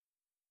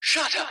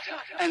Shut up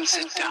and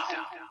sit down.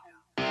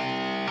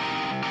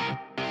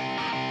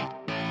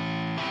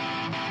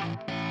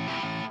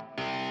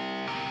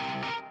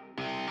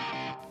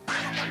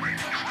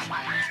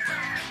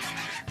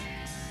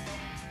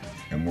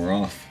 And we're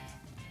off.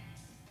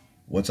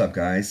 What's up,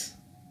 guys?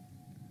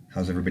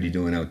 How's everybody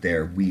doing out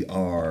there? We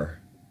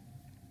are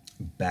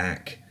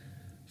back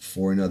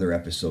for another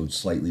episode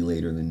slightly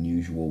later than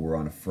usual. We're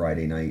on a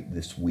Friday night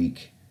this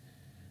week,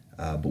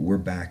 but we're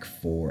back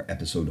for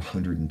episode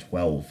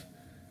 112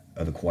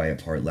 of the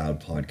Quiet Part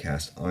Loud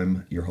podcast.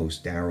 I'm your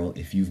host, Daryl.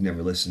 If you've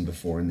never listened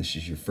before and this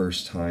is your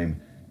first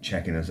time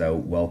checking us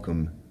out,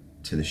 welcome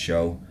to the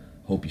show.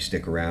 Hope you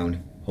stick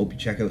around. Hope you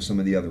check out some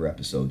of the other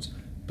episodes.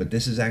 But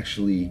this is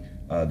actually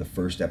the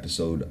first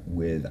episode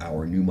with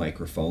our new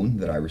microphone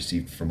that I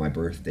received for my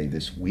birthday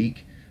this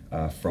week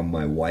from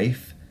my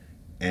wife.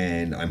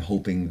 And I'm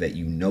hoping that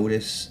you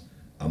notice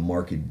a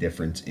marked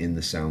difference in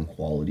the sound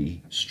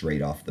quality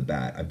straight off the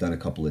bat. I've done a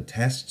couple of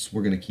tests.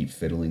 We're going to keep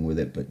fiddling with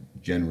it, but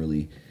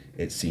generally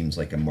it seems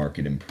like a marked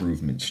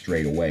improvement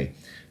straight away.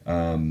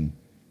 I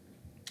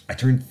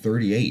turned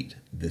 38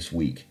 this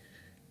week,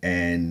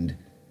 and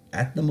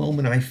at the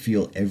moment I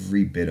feel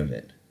every bit of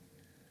it.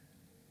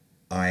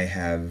 I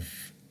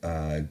have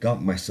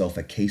got myself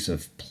a case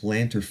of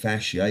plantar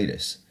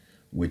fasciitis,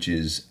 which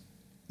is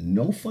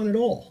no fun at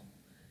all.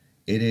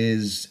 It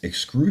is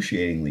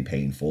excruciatingly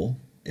painful.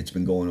 It's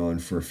been going on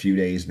for a few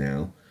days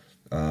now.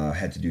 I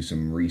had to do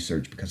some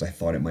research because I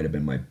thought it might have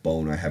been my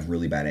bone. I have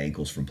really bad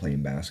ankles from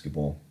playing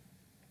basketball.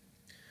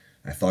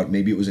 I thought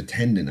maybe it was a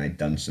tendon. I'd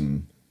done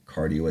some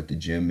cardio at the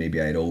gym.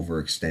 Maybe I had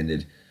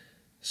overextended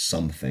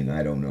something.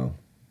 I don't know.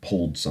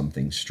 Pulled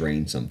something,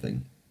 strained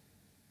something.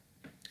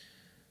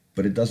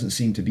 But it doesn't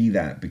seem to be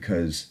that,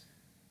 because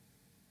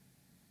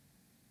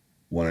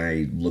when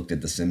I looked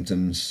at the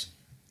symptoms,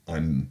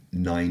 I'm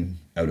 9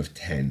 out of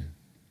 10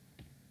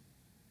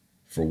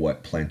 for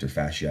what plantar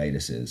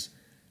fasciitis is.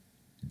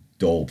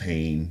 Dull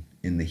pain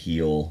in the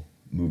heel,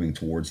 moving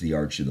towards the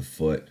arch of the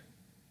foot,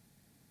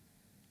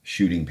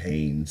 shooting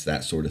pains,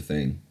 that sort of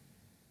thing.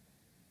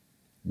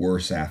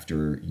 Worse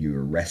after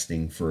you're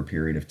resting for a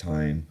period of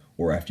time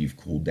or after you've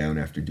cooled down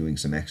after doing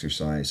some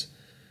exercise.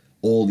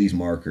 All these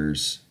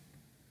markers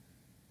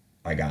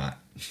I got.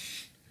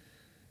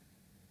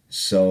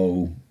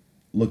 So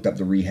looked up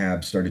the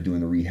rehab, started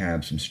doing the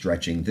rehab, some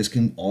stretching. This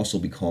can also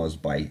be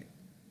caused by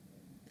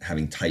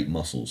having tight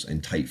muscles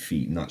and tight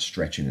feet, not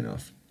stretching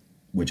enough,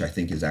 which I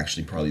think is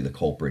actually probably the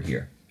culprit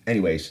here.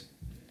 Anyways,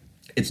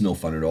 it's no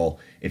fun at all.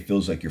 It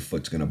feels like your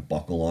foot's going to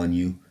buckle on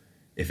you.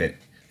 If it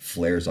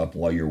flares up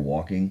while you're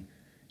walking,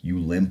 you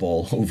limp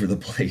all over the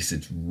place.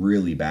 It's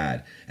really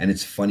bad. And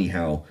it's funny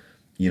how,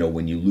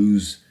 when you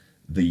lose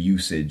the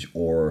usage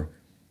or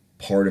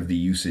part of the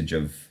usage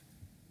of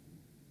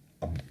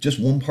just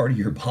one part of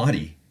your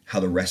body, how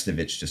the rest of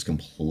it's just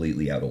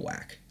completely out of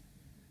whack,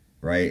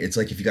 right? It's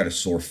like if you got a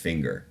sore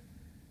finger,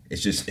 it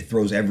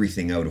throws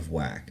everything out of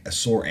whack. A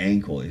sore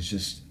ankle is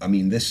just,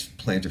 this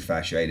plantar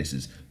fasciitis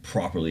is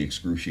properly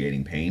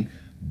excruciating pain,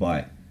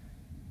 but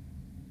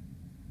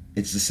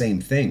it's the same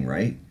thing,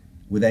 right?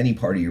 With any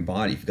part of your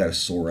body, if you've got a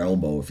sore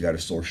elbow, if you've got a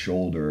sore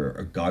shoulder,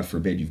 or God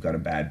forbid you've got a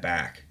bad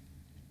back,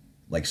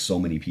 like so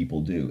many people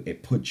do,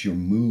 it puts your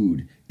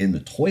mood in the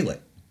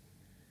toilet.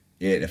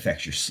 It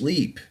affects your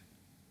sleep,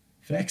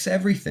 affects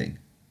everything.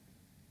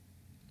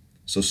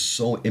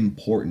 So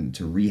important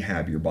to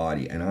rehab your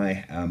body, and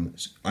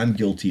I'm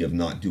guilty of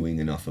not doing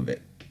enough of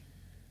it,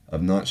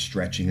 of not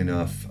stretching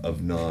enough,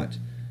 of not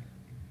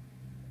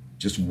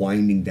just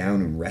winding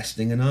down and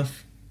resting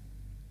enough.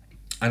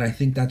 And I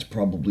think that's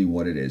probably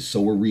what it is. So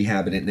we're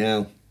rehabbing it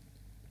now,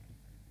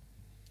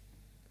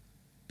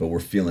 but we're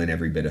feeling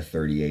every bit of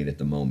 38 at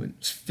the moment.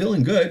 It's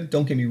feeling good,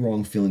 don't get me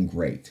wrong, feeling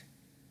great.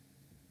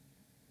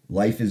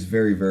 Life is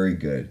very, very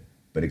good,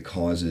 but it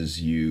causes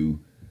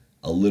you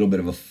a little bit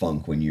of a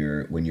funk when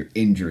you're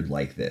injured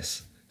like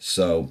this.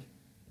 So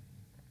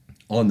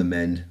on the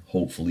mend,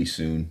 hopefully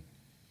soon,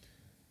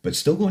 but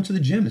still going to the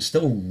gym and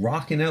still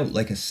rocking out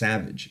like a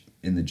savage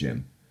in the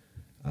gym.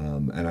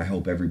 And I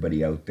hope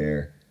everybody out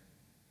there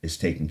is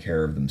taking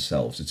care of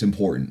themselves. It's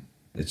important.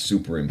 It's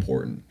super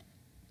important.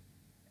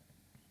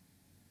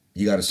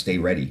 You got to stay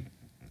ready,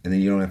 and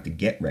then you don't have to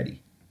get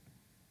ready.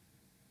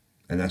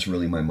 And that's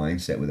really my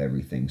mindset with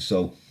everything.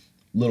 So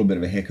a little bit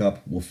of a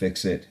hiccup, we'll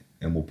fix it,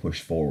 and we'll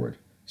push forward.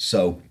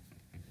 So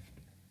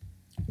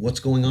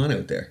what's going on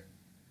out there?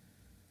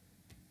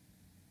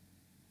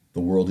 The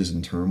world is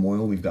in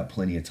turmoil. We've got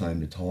plenty of time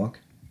to talk.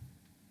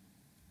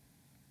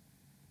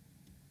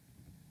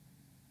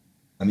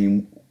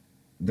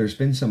 There's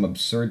been some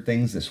absurd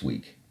things this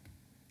week.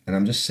 And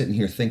I'm just sitting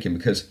here thinking,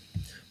 because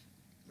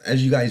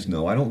as you guys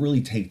know, I don't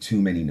really take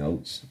too many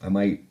notes. I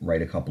might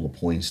write a couple of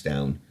points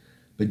down,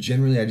 but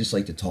generally I just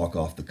like to talk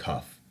off the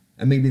cuff.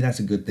 And maybe that's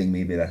a good thing,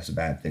 maybe that's a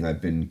bad thing.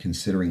 I've been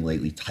considering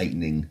lately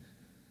tightening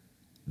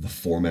the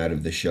format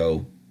of the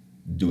show,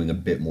 doing a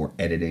bit more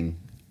editing,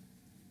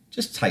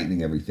 just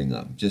tightening everything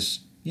up,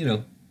 just,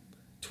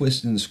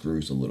 twisting the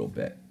screws a little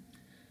bit.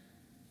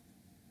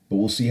 But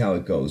we'll see how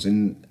it goes.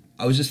 And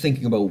I was just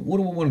thinking about what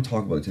do I want to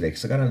talk about today,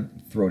 because I got to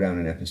throw down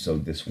an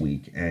episode this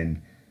week,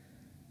 and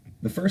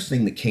the first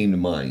thing that came to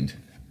mind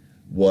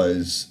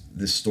was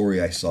this story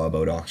I saw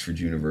about Oxford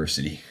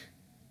University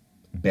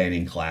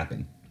banning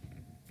clapping.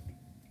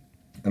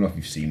 I don't know if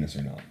you've seen this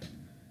or not,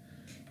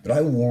 but I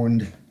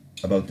warned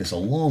about this a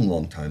long,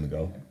 long time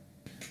ago,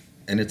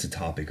 and it's a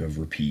topic of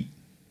repeat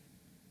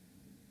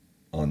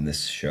on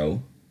this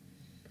show,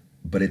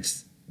 but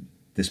it's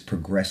this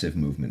progressive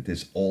movement,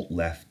 this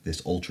alt-left,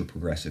 this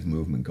ultra-progressive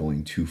movement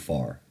going too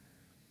far,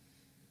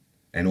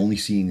 and only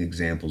seeing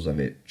examples of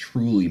it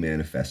truly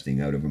manifesting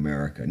out of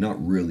America,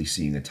 not really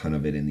seeing a ton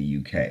of it in the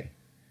UK.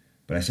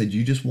 But I said,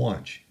 you just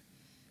watch,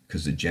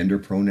 because the gender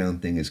pronoun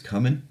thing is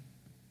coming,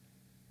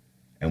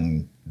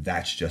 and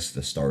that's just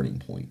the starting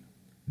point.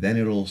 Then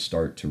it'll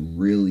start to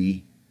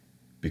really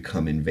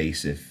become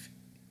invasive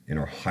in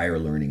our higher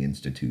learning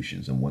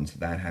institutions. And once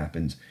that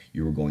happens,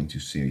 you are going to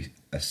see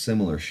a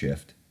similar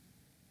shift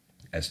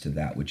as to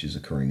that which is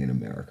occurring in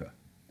America.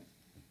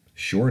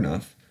 Sure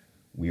enough,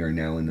 we are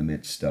now in the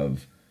midst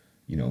of,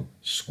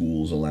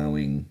 schools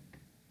allowing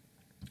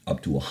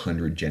up to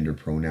 100 gender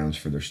pronouns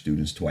for their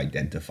students to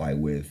identify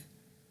with.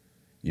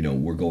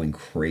 We're going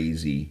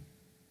crazy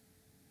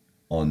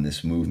on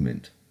this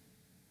movement.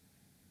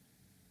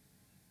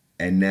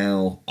 And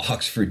now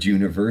Oxford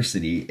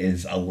University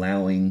is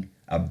allowing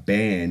a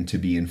ban to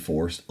be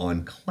enforced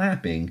on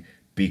clapping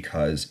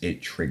because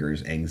it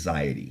triggers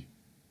anxiety.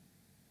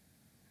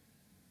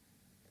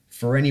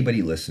 For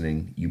anybody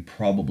listening, you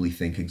probably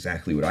think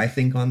exactly what I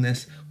think on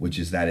this, which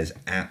is that is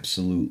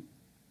absolute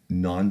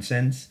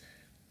nonsense.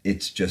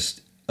 It's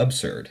just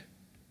absurd.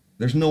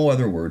 There's no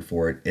other word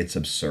for it. It's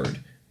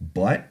absurd.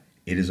 But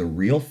it is a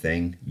real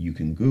thing. You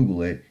can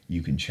Google it.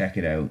 You can check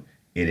it out.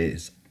 It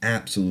is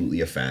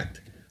absolutely a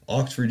fact.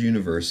 Oxford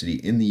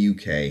University in the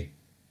UK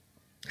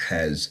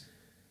has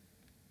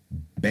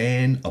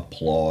banned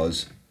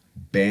applause,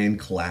 banned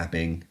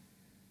clapping,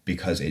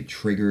 because it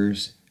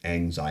triggers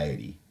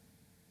anxiety.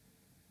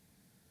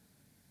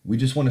 We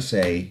just want to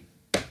say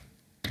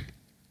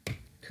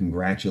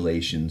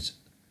congratulations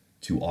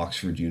to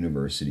Oxford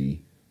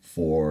University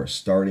for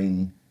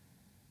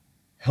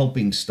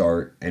helping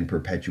start and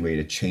perpetuate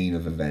a chain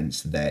of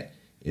events that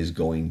is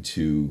going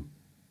to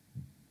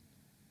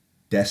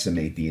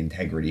decimate the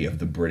integrity of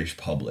the British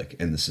public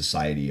and the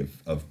society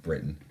of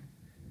Britain.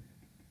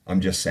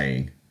 I'm just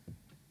saying.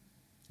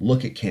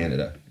 Look at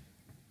Canada.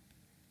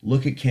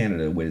 Look at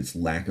Canada with its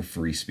lack of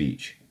free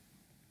speech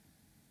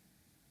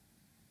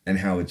and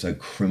how it's a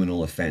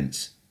criminal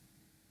offense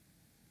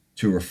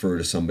to refer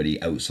to somebody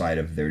outside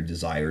of their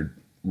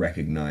desired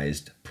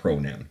recognized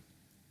pronoun.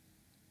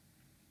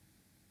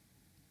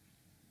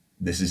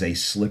 This is a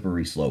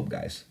slippery slope,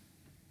 guys.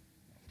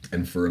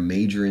 And for a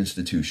major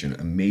institution,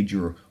 a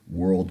major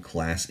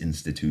world-class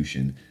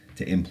institution,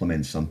 to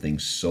implement something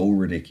so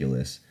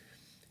ridiculous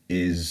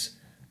is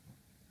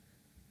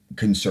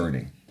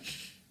concerning.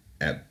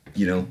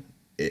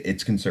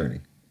 It's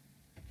concerning.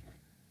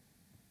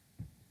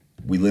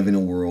 We live in a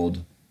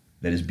world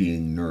that is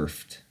being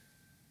nerfed,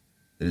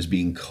 that is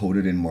being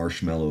coated in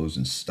marshmallows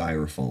and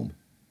styrofoam,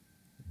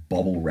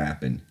 bubble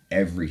wrapping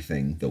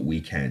everything that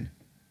we can,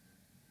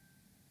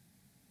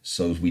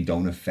 so as we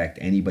don't affect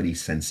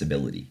anybody's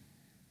sensibility.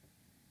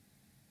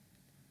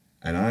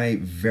 And I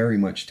very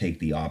much take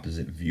the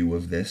opposite view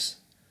of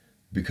this,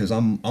 because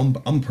I'm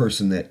a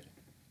person that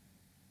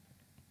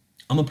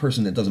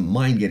doesn't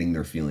mind getting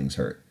their feelings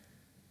hurt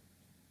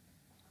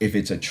if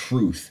it's a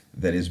truth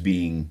that is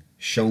being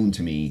shown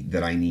to me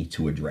that I need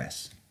to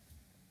address.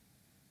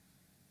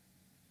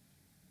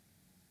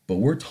 But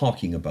we're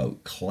talking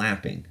about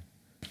clapping.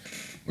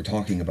 We're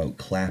talking about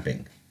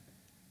clapping,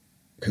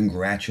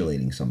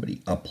 congratulating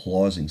somebody,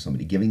 applauding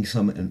somebody, giving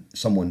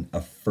someone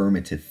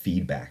affirmative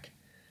feedback.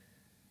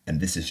 And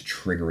this is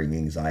triggering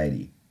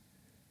anxiety.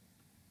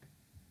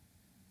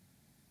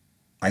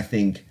 I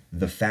think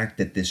the fact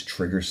that this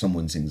triggers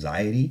someone's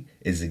anxiety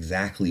is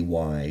exactly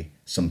why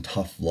some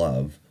tough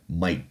love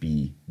might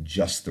be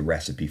just the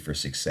recipe for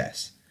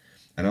success.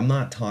 And I'm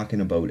not talking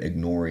about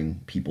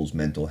ignoring people's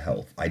mental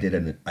health. I did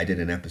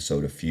an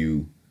episode a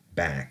few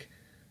back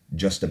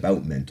just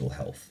about mental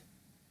health.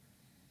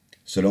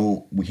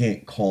 So we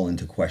can't call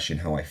into question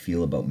how I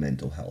feel about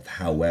mental health.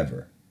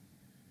 However,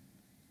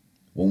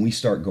 when we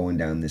start going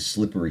down this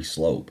slippery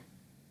slope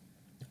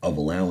of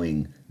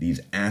allowing these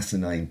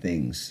asinine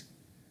things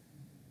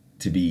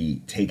to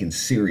be taken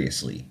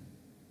seriously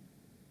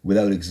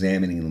without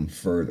examining them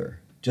further,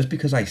 just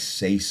because I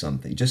say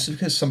something, just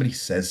because somebody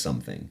says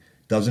something,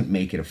 doesn't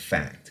make it a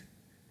fact,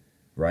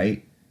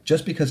 right?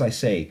 Just because I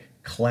say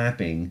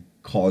clapping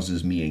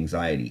causes me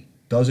anxiety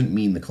doesn't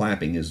mean the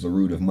clapping is the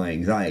root of my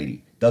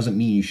anxiety. Doesn't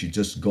mean you should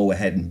just go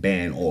ahead and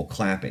ban all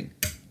clapping.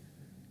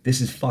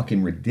 This is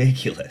fucking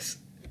ridiculous.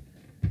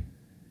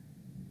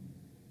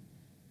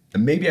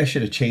 And maybe I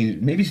should have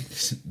changed, maybe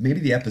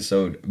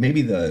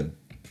the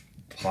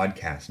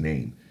podcast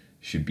name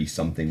should be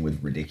something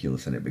with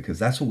ridiculous in it, because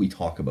that's what we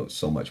talk about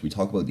so much. We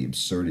talk about the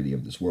absurdity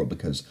of this world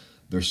because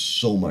there's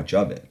so much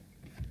of it,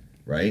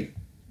 right?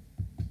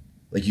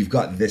 Like, you've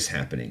got this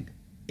happening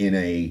in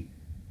a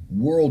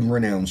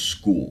world-renowned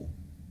school,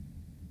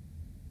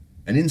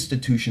 an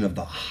institution of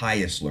the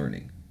highest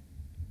learning,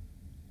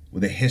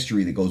 with a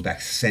history that goes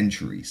back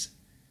centuries,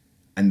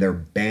 and they're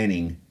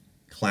banning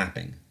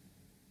clapping.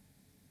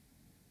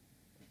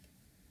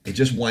 It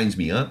just winds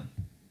me up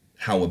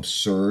how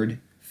absurd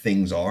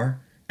things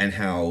are and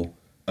how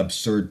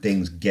absurd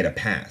things get a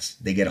pass.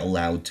 They get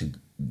allowed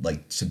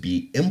to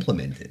be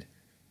implemented.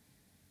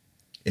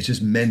 It's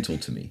just mental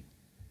to me.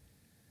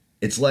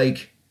 It's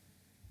like,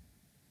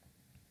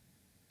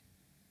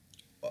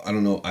 I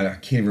don't know, I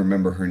can't even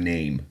remember her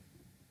name,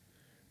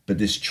 but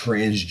this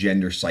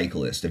transgender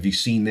cyclist. Have you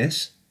seen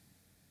this?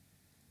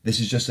 This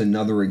is just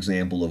another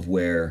example of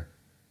where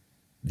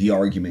the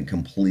argument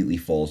completely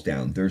falls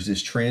down. There's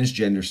this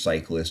transgender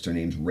cyclist. Her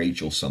name's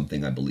Rachel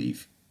something, I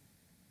believe.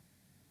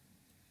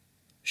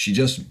 She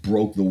just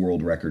broke the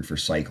world record for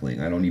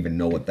cycling. I don't even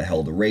know what the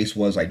hell the race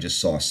was. I just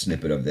saw a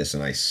snippet of this,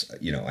 and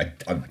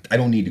I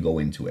don't need to go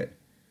into it.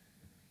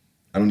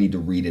 I don't need to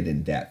read it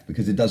in depth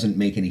because it doesn't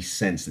make any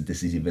sense that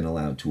this is even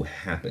allowed to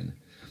happen.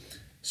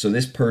 So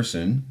this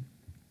person,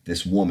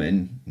 this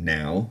woman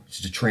now,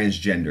 she's a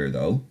transgender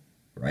though,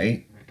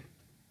 right?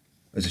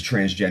 As a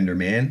transgender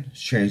man,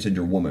 it's a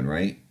transgender woman,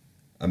 right?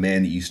 A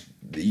man that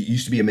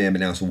used to be a man, but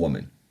now it's a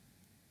woman.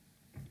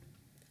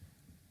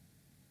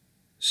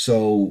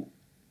 So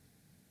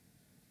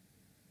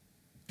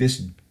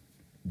this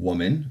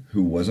woman,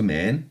 who was a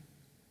man,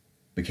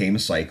 became a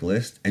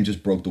cyclist and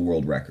just broke the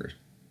world record.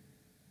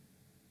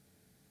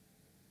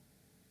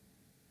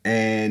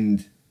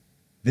 And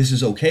this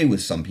is okay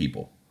with some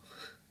people.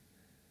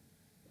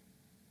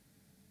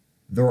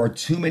 There are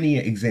too many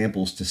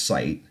examples to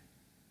cite,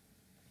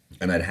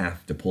 and I'd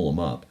have to pull them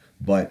up,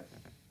 but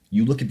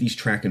you look at these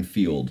track and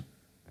field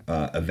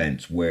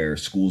events where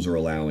schools are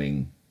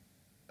allowing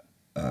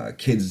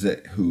kids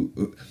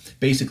who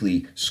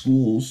basically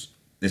schools,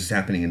 this is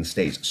happening in the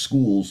States,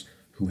 schools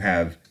who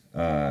have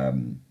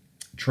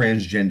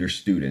transgender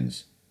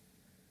students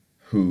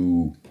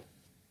who,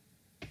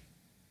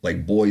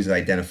 like boys that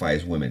identify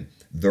as women,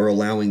 they're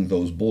allowing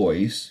those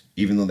boys,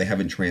 even though they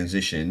haven't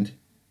transitioned,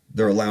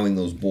 they're allowing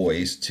those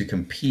boys to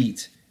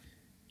compete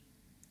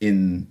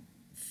in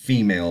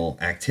female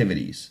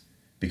activities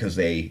because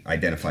they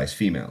identify as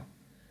female.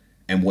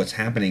 And what's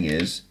happening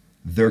is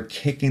they're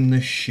kicking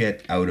the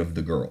shit out of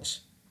the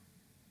girls.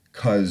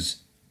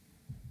 'Cause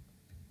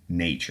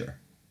nature.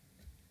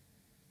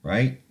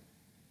 Right?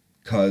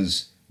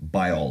 'Cause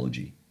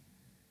biology.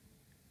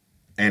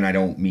 And I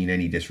don't mean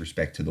any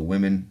disrespect to the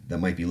women that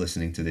might be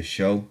listening to this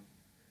show,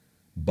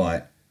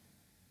 but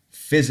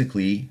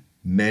physically,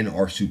 men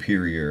are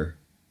superior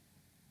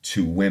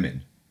to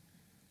women.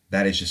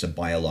 That is just a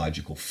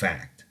biological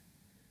fact.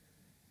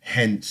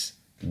 Hence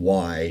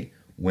why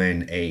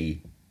when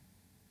a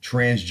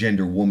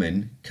transgender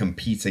woman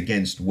competes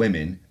against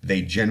women,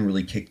 they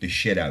generally kick the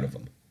shit out of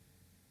them.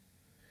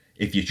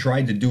 If you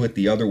tried to do it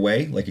the other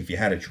way, like if you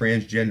had a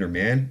transgender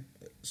man,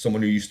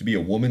 someone who used to be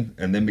a woman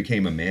and then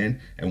became a man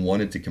and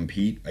wanted to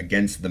compete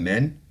against the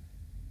men,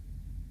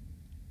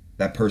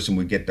 that person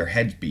would get their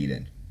heads beat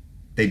in.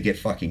 They'd get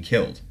fucking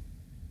killed.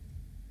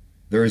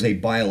 There is a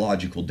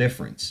biological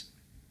difference.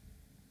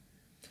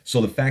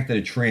 So the fact that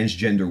a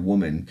transgender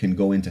woman can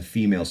go into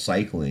female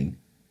cycling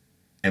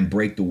and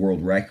break the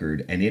world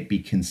record and it be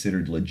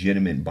considered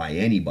legitimate by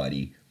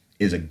anybody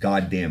is a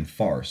goddamn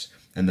farce.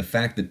 And the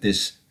fact that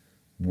this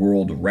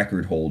world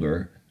record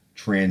holder,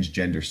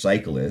 transgender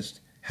cyclist,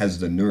 has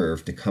the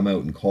nerve to come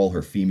out and call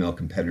her female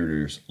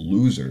competitors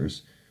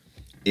losers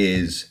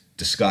is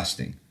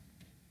disgusting.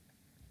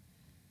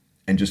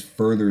 And just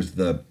furthers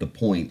the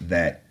point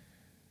that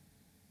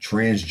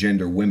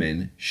transgender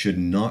women should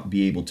not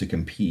be able to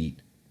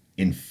compete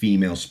in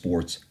female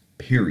sports,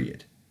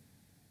 period.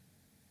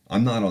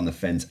 I'm not on the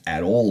fence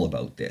at all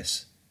about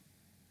this.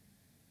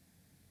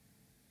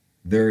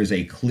 There is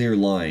a clear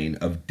line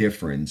of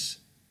difference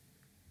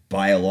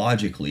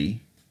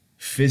biologically,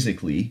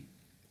 physically.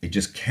 It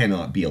just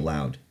cannot be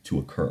allowed to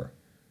occur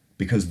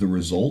because the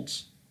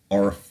results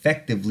are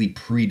effectively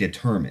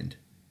predetermined.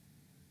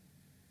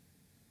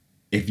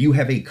 If you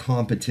have a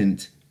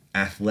competent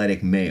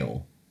athletic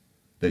male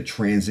that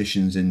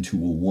transitions into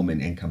a woman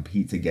and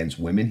competes against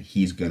women,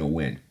 he's going to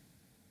win.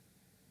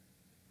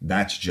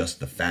 That's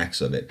just the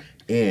facts of it.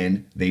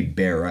 And they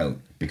bear out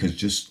because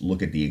just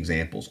look at the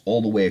examples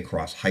all the way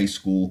across high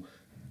school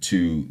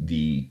to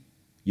the,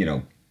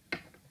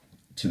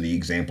 to the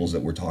examples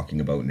that we're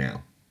talking about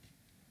now.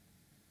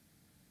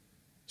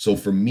 So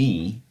for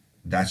me,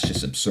 that's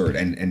just absurd.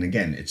 And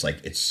again, it's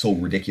like, it's so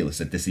ridiculous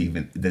that this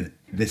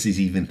is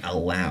even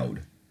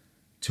allowed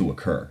to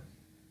occur.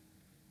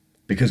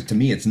 Because to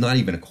me, it's not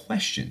even a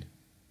question.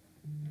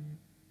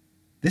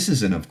 This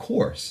is an of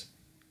course.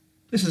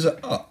 This is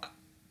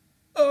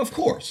of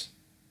course.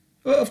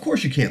 Of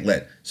course you can't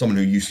let someone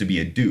who used to be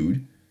a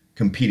dude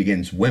compete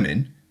against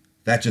women.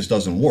 That just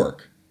doesn't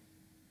work.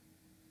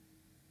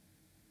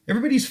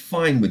 Everybody's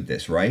fine with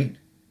this, right?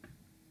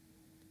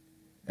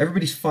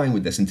 Everybody's fine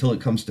with this until it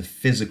comes to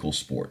physical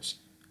sports,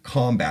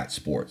 combat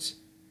sports.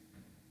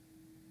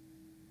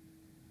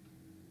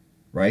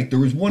 right? There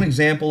was one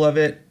example of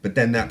it, but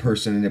then that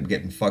person ended up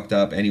getting fucked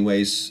up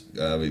anyways.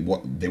 They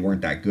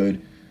weren't that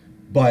good.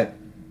 But,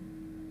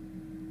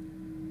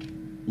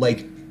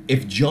 like,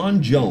 if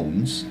John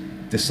Jones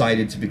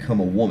decided to become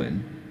a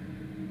woman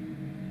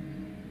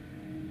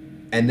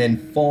and then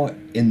fought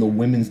in the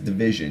women's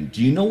division,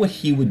 do you know what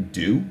he would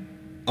do?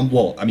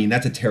 Well, I mean,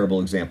 that's a terrible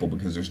example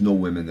because there's no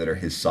women that are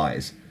his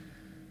size.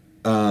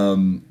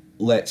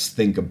 Let's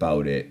think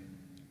about it.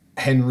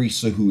 Henry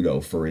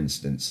Cejudo, for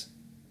instance,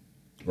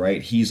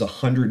 right? He's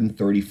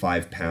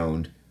 135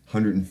 pound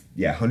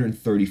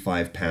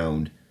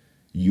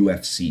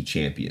UFC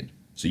champion.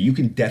 So you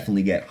can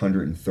definitely get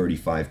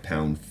 135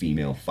 pound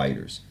female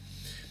fighters.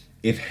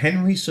 If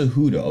Henry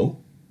Cejudo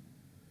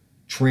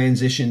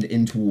transitioned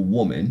into a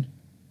woman,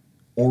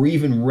 or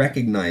even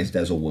recognized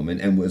as a woman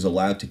and was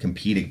allowed to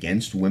compete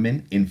against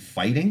women in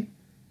fighting,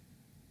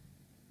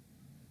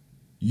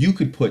 you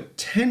could put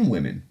 10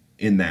 women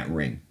in that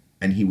ring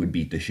and he would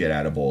beat the shit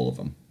out of all of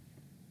them.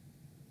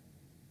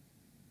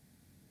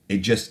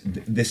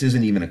 This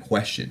isn't even a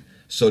question.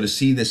 So to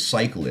see this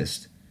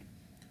cyclist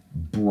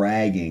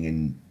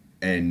bragging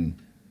and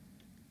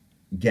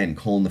again,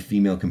 calling the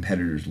female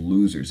competitors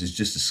losers is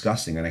just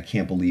disgusting, and I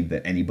can't believe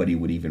that anybody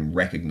would even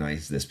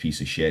recognize this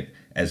piece of shit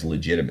as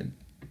legitimate.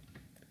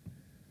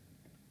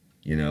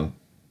 You know?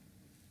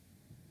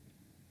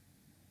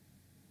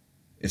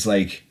 It's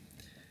like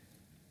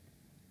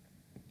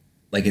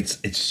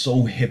it's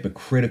so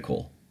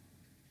hypocritical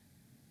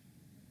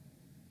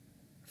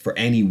for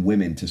any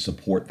women to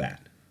support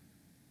that,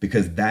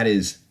 because that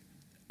is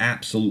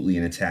absolutely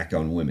an attack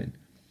on women.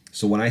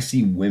 So when I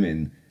see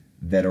women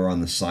that are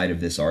on the side of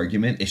this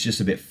argument, it's just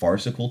a bit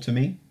farcical to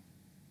me.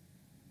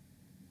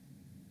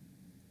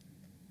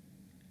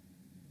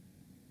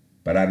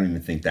 But I don't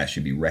even think that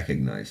should be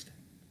recognized.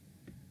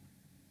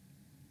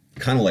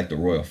 Kind of like the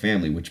royal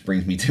family, which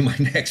brings me to my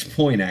next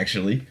point,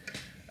 actually.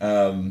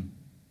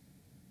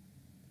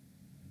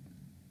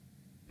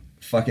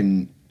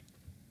 Fucking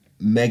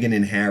Meghan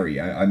and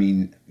Harry. I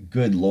mean,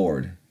 good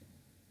Lord.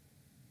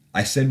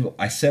 I said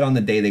on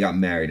the day they got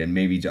married, and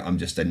maybe I'm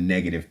just a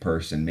negative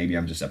person. Maybe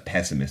I'm just a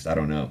pessimist. I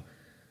don't know.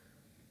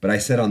 But I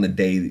said on the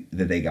day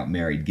that they got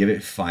married, give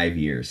it 5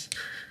 years.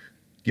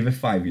 Give it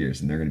 5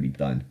 years and they're going to be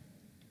done.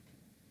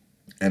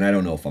 And I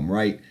don't know if I'm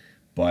right,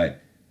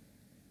 but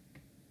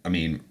I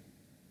mean,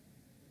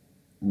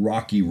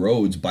 rocky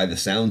roads by the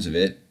sounds of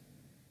it.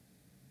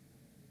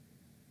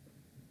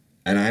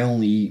 And I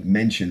only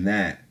mention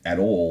that at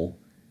all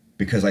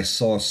because I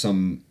saw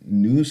some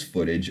news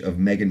footage of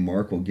Meghan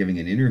Markle giving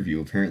an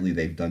interview. Apparently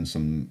they've done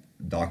some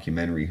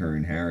documentary, her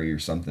and Harry or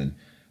something.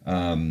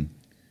 I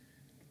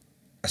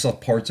saw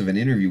parts of an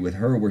interview with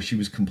her where she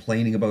was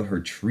complaining about her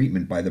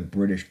treatment by the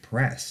British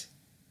press.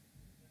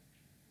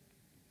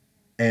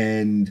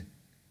 And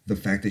the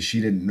fact that she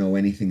didn't know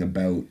anything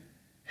about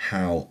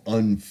how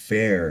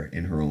unfair,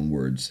 in her own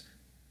words,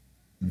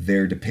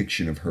 their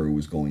depiction of her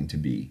was going to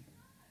be.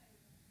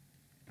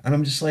 And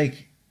I'm just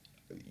like,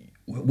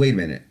 wait a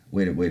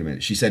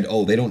minute. She said,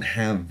 oh, they don't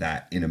have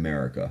that in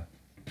America.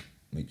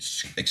 Like,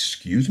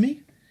 excuse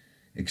me?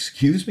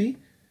 Excuse me?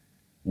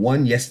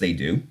 One, yes, they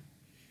do.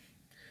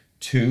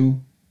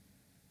 Two,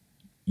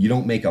 you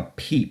don't make a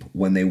peep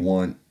when they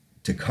want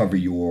to cover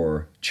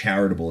your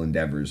charitable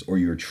endeavors or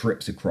your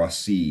trips across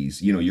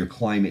seas, you know, your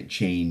climate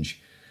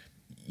change.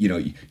 You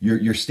know,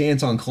 your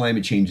stance on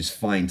climate change is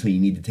fine until you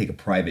need to take a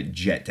private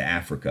jet to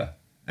Africa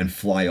and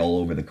fly all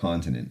over the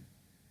continent,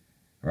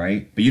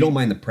 right? But you don't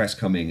mind the press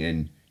coming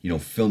and, you know,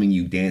 filming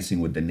you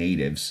dancing with the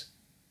natives.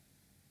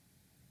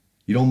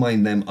 You don't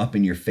mind them up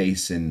in your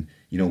face and,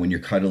 you know, when you're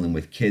cuddling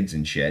with kids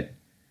and shit.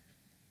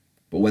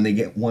 But when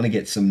they want to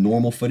get some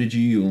normal footage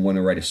of you and want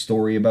to write a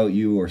story about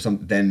you or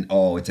something, then,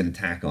 oh, it's an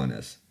attack on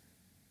us.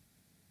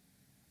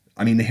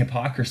 I mean, the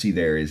hypocrisy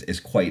there is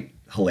quite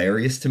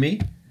hilarious to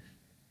me.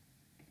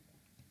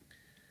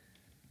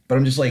 But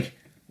I'm just like,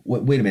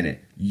 wait a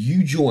minute.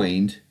 You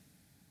joined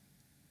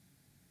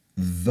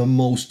the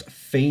most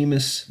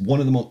famous, one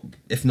of the most,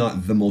 if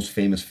not the most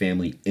famous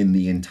family in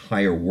the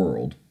entire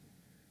world,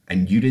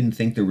 and you didn't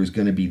think there was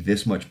going to be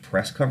this much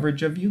press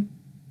coverage of you?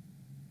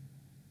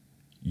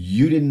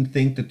 You didn't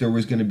think that there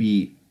was going to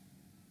be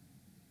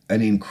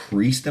an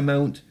increased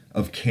amount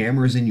of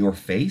cameras in your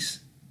face?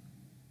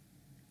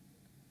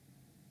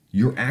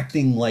 You're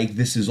acting like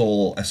this is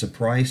all a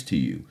surprise to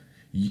you.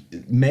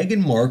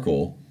 Meghan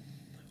Markle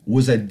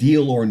was a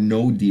deal or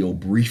no deal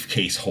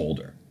briefcase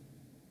holder,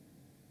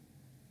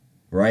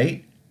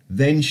 right?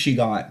 Then she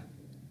got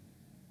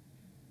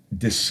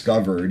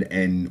discovered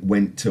and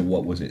went to,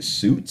 what was it,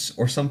 Suits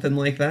or something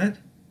like that?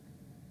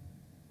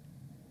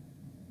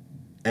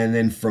 And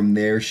then from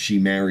there, she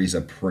marries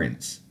a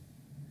prince.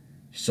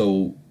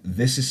 So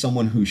this is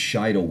someone who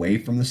shied away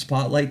from the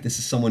spotlight. This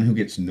is someone who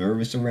gets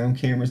nervous around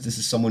cameras. This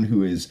is someone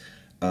who is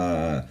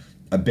a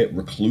bit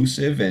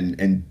reclusive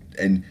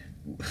and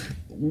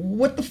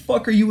what the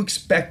fuck are you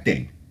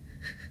expecting?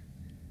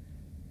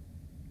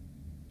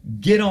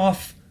 Get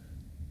off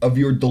of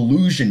your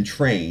delusion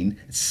train,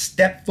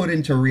 step foot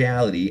into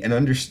reality, and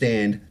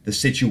understand the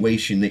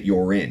situation that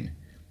you're in.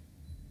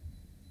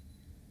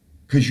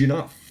 Because you're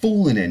not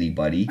fooling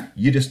anybody.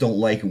 You just don't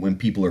like it when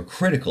people are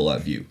critical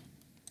of you.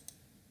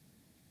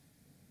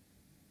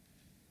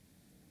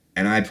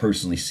 And I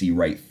personally see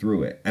right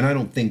through it. And I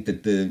don't think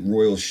that the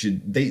Royals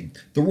the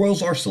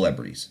Royals are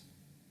celebrities.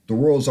 The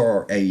Royals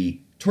are a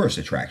tourist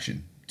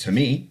attraction to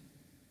me.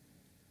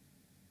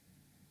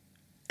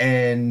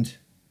 And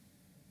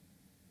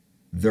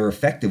they're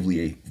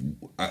effectively,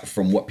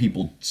 from what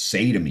people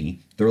say to me,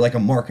 they're like a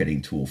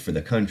marketing tool for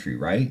the country,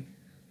 right?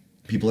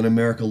 People in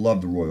America love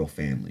the royal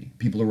family.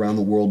 People around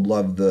the world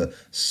love the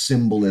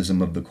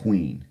symbolism of the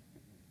Queen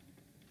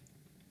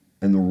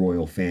and the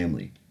royal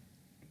family.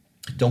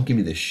 Don't give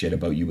me this shit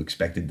about you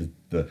expected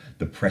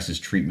the press's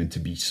treatment to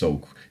be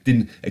so,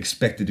 didn't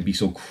expect it to be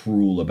so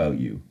cruel about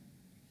you.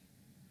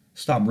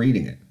 Stop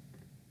reading it.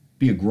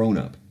 Be a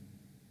grown-up.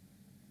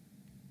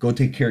 Go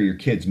take care of your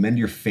kids. Mend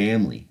your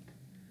family.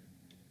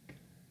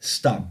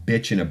 Stop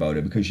bitching about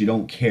it because you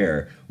don't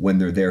care when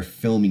they're there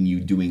filming you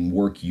doing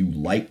work you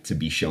like to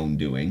be shown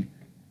doing.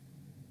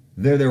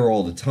 They're there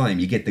all the time.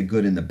 You get the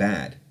good and the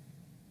bad.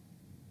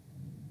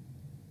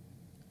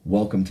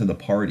 Welcome to the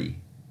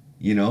party,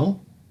 you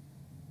know?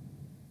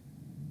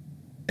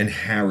 And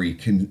Harry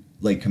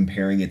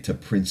comparing it to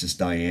Princess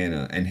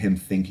Diana and him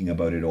thinking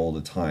about it all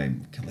the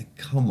time. Like,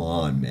 come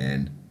on,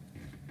 man.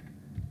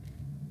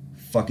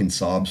 Fucking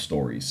sob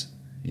stories,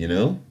 you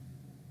know?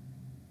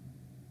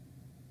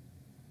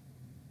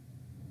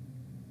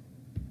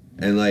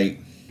 And like,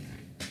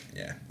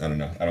 yeah, I don't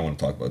know. I don't want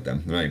to talk about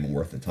them. They're not even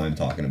worth the time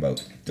talking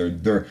about.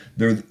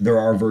 They're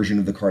our version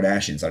of the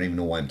Kardashians. I don't even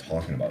know why I'm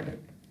talking about it.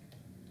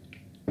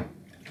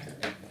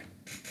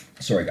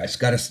 Sorry, guys.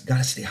 Gotta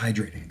stay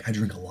hydrated. I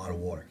drink a lot of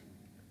water.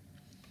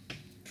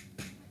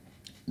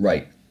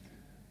 Right.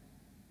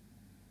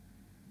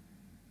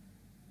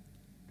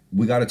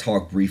 We got to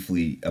talk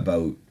briefly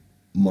about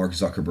Mark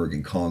Zuckerberg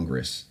in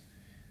Congress.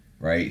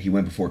 Right? He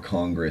went before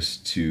Congress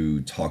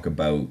to talk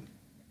about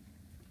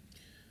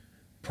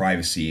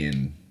privacy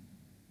and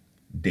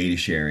data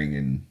sharing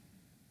and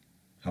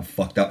how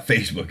fucked up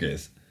Facebook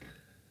is.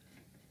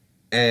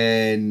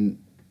 And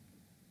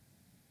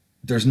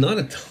there's not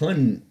a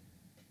ton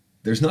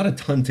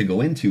to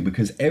go into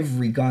because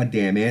every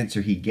goddamn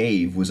answer he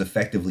gave was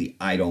effectively,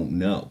 I don't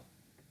know.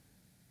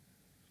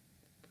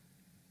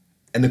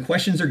 And the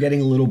questions are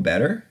getting a little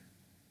better,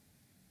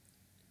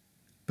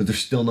 but they're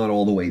still not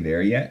all the way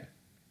there yet.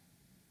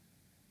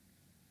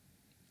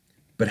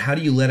 But how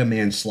do you let a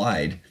man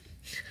slide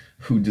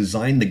who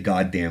designed the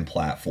goddamn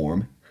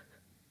platform,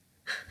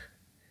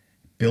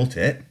 built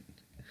it,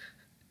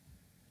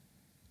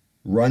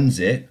 runs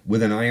it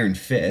with an iron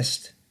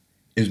fist,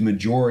 is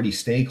majority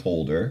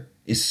stakeholder,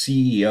 is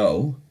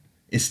CEO,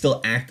 is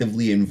still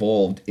actively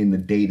involved in the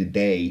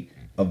day-to-day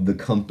of the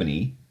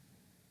company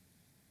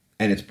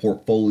and its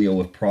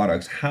portfolio of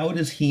products? How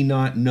does he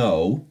not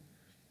know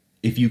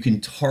if you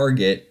can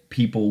target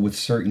people with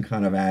certain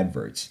kind of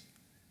adverts?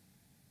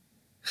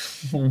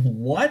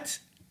 What?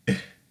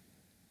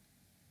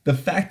 The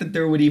fact that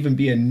there would even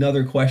be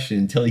another question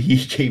until he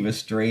gave a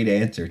straight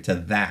answer to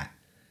that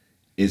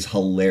is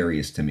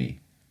hilarious to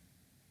me.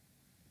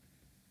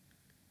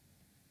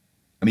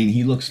 I mean,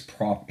 he looks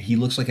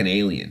like an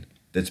alien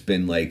that's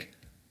been like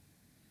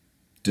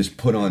just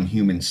put on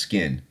human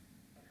skin.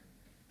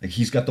 Like,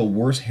 he's got the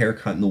worst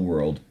haircut in the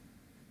world.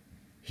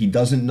 He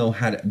doesn't know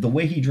how to, the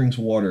way he drinks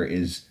water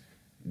is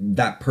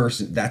that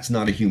person, that's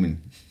not a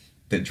human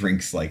that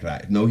drinks like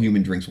that. No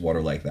human drinks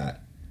water like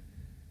that.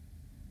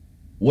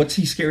 What's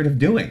he scared of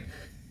doing?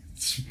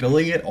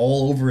 Spilling it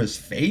all over his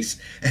face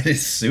and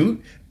his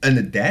suit and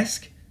the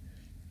desk?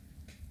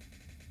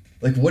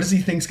 Like, what does he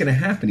think's gonna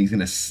happen? He's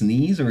gonna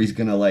sneeze or he's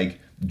gonna like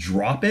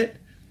drop it?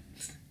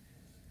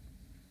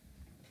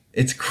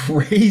 It's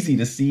crazy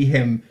to see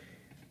him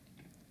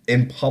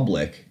in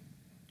public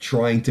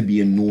trying to be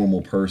a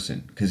normal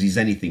person because he's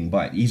anything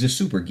but. He's a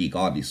super geek,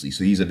 obviously,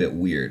 so he's a bit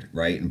weird,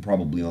 right? And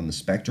probably on the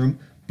spectrum,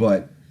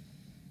 but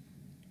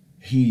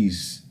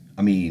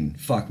I mean,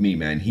 fuck me,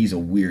 man. He's a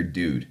weird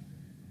dude.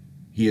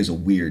 He is a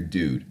weird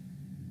dude.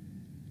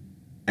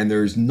 And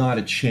there's not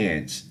a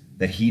chance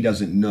that he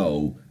doesn't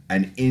know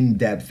an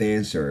in-depth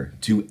answer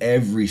to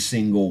every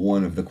single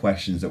one of the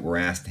questions that were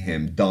asked to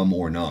him, dumb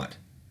or not.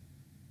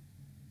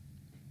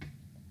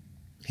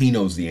 He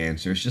knows the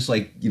answer. It's just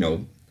like, you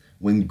know,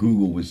 when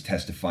Google was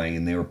testifying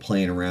and they were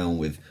playing around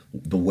with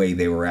the way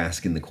they were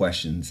asking the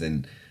questions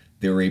and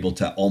they were able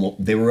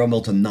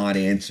to not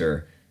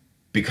answer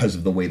because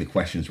of the way the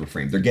questions were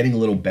framed. They're getting a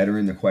little better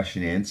in their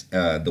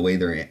the way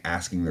they're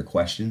asking their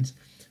questions,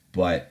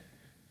 but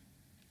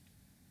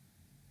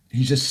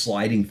he's just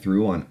sliding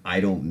through on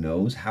I don't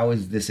knows. How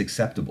is this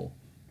acceptable?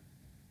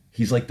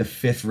 He's like the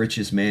 5th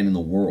richest man in the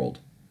world.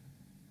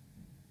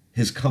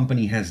 His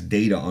company has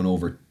data on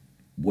over,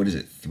 4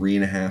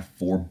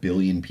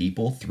 billion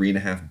people?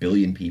 3.5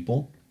 billion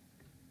people?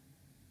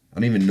 I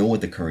don't even know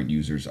what the current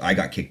users. I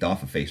got kicked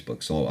off of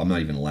Facebook, so I'm not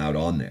even allowed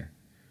on there.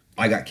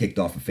 I got kicked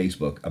off of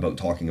Facebook about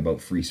talking about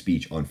free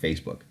speech on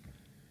Facebook.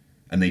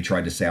 And they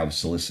tried to say I was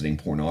soliciting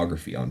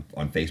pornography on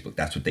Facebook.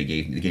 That's what they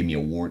gave me. They gave me a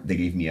warrant. They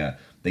gave me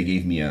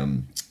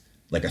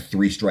like a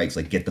 3 strikes,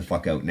 like get the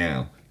fuck out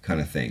now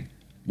kind of thing.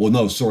 Well,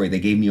 no, sorry, they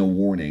gave me a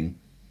warning,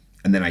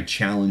 and then I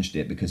challenged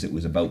it because it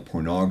was about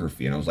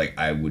pornography, and I was like,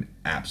 I would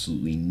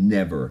absolutely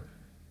never,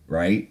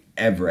 right,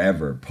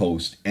 ever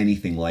post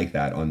anything like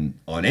that on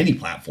any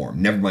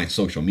platform, never mind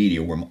social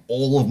media, where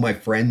all of my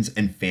friends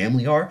and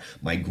family are.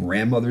 My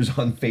grandmother's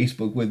on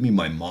Facebook with me,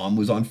 my mom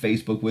was on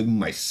Facebook with me,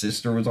 my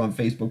sister was on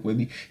Facebook with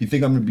me. You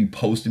think I'm gonna be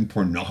posting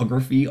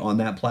pornography on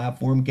that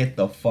platform? Get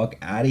the fuck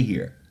out of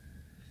here.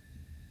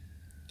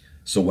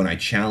 So when I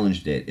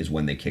challenged it is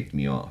when they kicked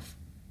me off.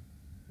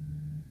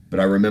 But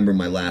I remember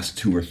my last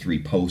 2 or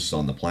 3 posts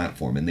on the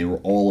platform, and they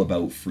were all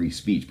about free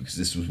speech, because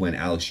this was when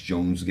Alex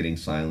Jones was getting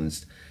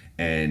silenced,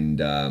 and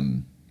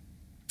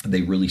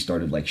they really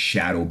started like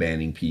shadow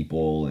banning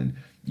people, and,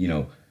 you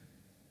know,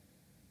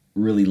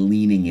 really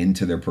leaning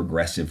into their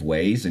progressive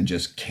ways and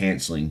just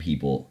canceling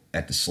people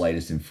at the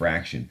slightest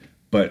infraction.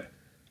 But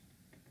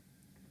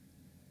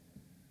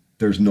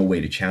there's no way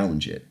to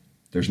challenge it.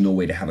 There's no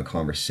way to have a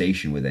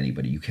conversation with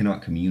anybody. You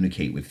cannot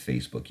communicate with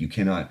Facebook. You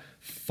cannot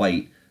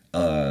fight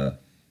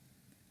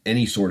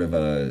any sort of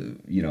a,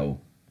 you know,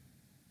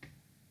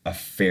 a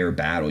fair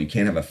battle. You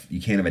can't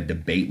have a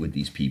debate with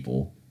these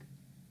people.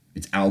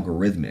 It's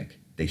algorithmic.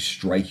 They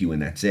strike you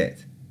and that's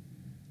it.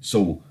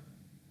 So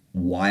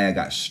why I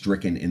got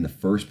stricken in the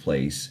first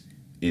place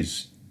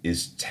is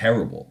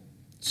terrible.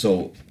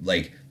 So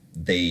like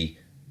they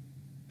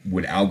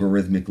would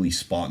algorithmically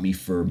spot me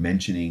for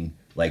mentioning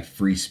like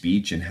free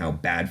speech and how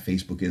bad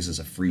Facebook is as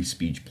a free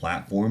speech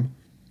platform.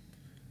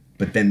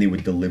 But then they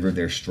would deliver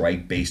their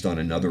strike based on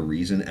another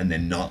reason and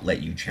then not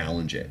let you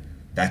challenge it.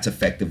 That's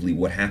effectively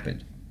what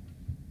happened.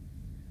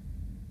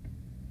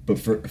 But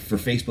for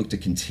Facebook to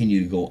continue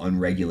to go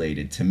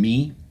unregulated, to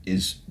me,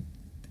 is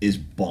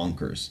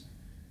bonkers.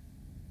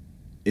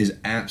 Is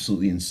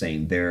absolutely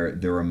insane.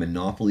 They're a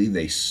monopoly.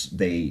 They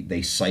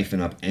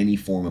siphon up any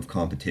form of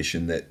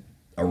competition that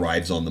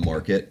arrives on the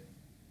market.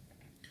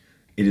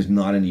 It is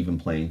not an even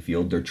playing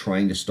field. They're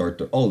trying to start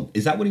the... Oh,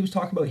 is that what he was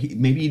talking about?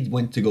 Maybe he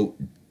went to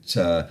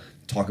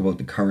talk about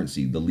the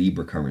currency, the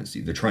Libra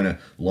currency. They're trying to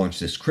launch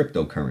this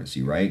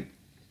cryptocurrency, right?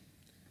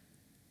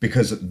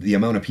 Because the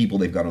amount of people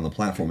they've got on the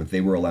platform, if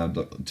they were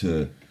allowed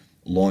to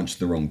launch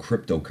their own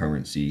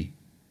cryptocurrency,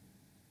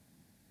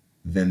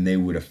 then they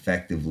would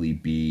effectively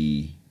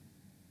be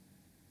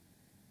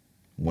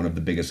one of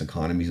the biggest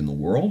economies in the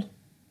world.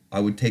 I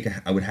would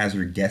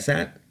hazard a guess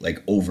at,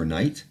 like,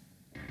 overnight.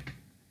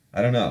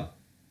 I don't know.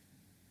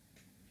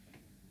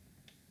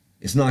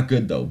 It's not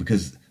good, though,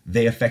 because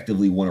they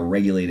effectively want to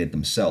regulate it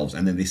themselves,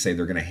 and then they say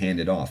they're going to hand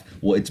it off.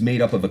 Well, it's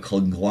made up of a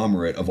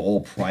conglomerate of all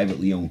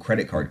privately owned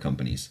credit card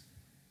companies.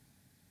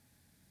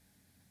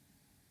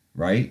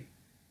 Right?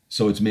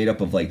 So it's made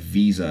up of like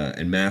Visa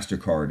and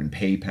MasterCard and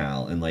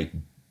PayPal and like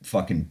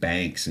fucking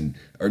banks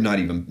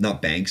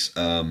not banks.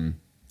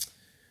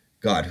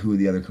 God, who are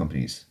the other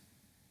companies?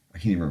 I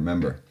can't even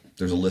remember.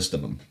 There's a list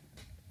of them.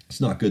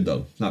 It's not good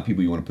though. It's not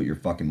people you want to put your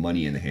fucking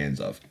money in the hands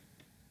of.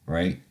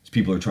 Right? It's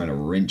people who are trying to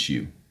rinse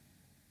you.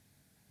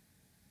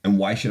 And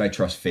why should I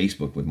trust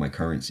Facebook with my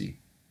currency?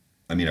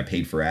 I mean, I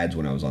paid for ads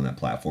when I was on that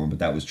platform, but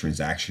that was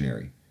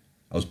transactionary.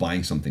 I was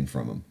buying something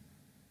from them.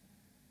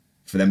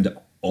 For them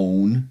to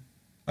own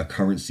a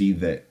currency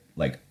that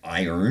like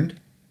I earned,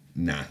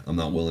 nah, I'm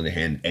not willing to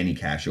hand any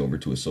cash over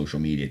to a social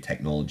media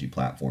technology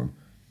platform.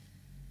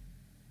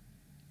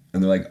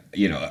 And they're like,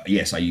 you know,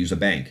 yes, I use a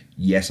bank.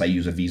 Yes, I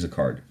use a Visa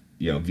card,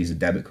 you know, Visa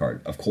debit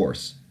card. Of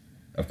course.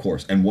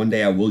 And one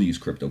day I will use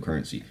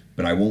cryptocurrency,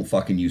 but I won't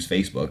fucking use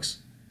Facebook's,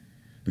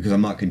 because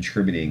I'm not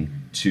contributing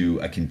to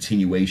a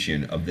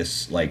continuation of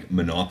this like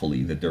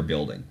monopoly that they're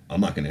building. I'm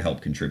not going to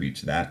help contribute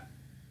to that.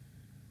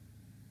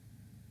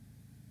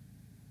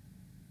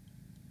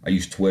 I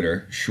use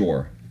Twitter,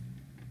 sure.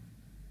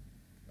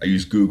 I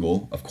use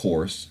Google, of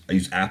course. I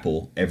use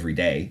Apple every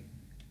day.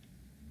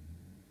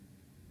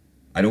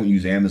 I don't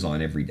use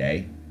Amazon every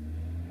day.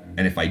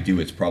 And if I do,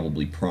 it's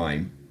probably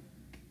Prime.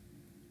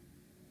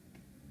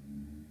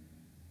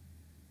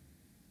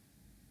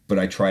 But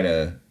I try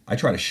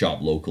to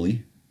shop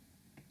locally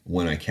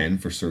when I can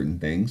for certain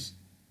things.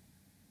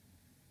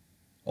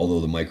 Although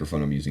the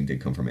microphone I'm using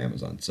did come from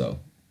Amazon, so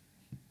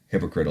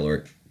hypocrite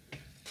alert.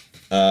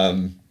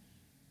 Where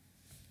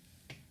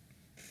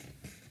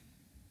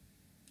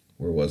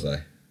was I?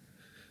 I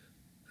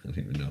don't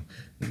even know.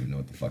 I don't even know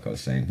what the fuck I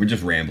was saying. We're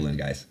just rambling,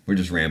 guys. We're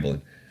just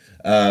rambling.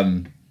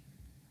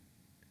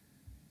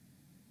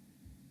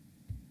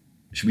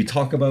 Should we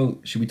talk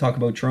about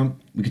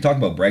Trump? We could talk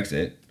about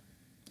Brexit.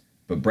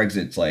 But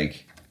Brexit's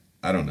like,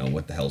 I don't know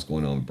what the hell's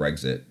going on with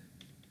Brexit.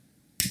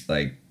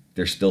 Like,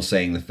 they're still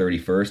saying the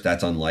 31st.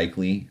 That's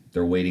unlikely.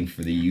 They're waiting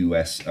for the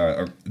US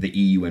or the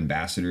EU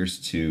ambassadors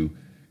to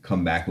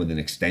come back with an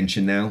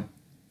extension now.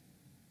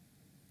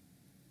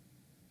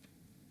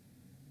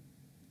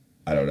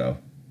 I don't know.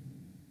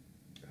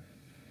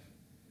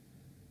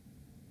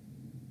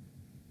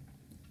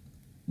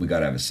 We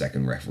gotta have a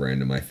second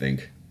referendum, I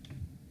think.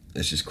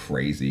 It's just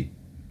crazy.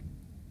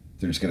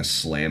 They're just gonna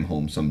slam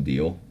home some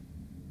deal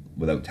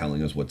without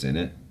telling us what's in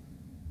it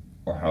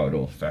or how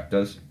it'll affect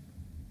us.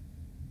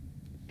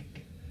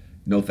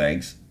 No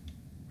thanks.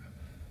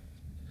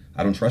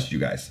 I don't trust you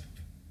guys.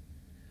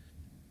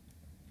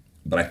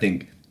 But I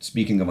think,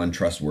 speaking of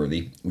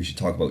untrustworthy, we should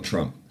talk about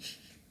Trump.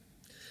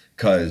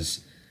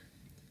 Because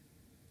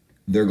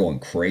they're going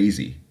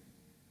crazy.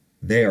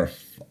 They are,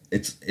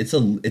 it's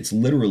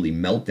literally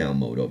meltdown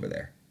mode over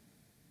there.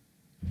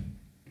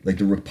 Like,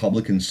 the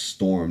Republicans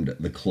stormed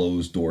the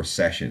closed door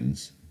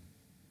sessions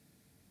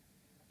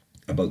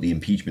about the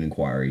impeachment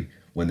inquiry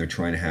when they're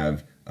trying to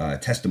have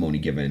testimony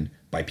given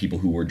by people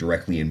who were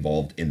directly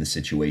involved in the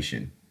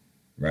situation,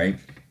 right?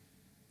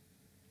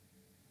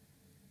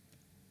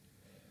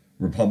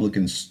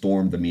 Republicans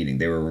stormed the meeting.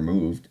 They were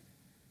removed,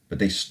 but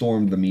they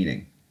stormed the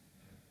meeting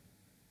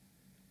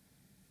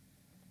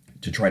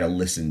to try to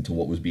listen to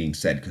what was being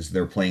said, because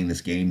they're playing this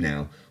game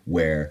now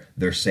where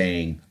they're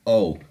saying,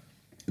 oh,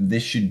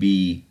 this should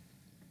be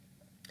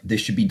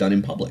done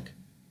in public.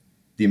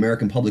 The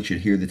American public should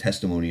hear the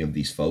testimony of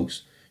these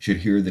folks, should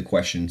hear the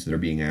questions that are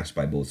being asked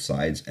by both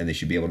sides, and they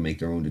should be able to make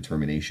their own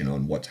determination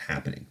on what's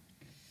happening.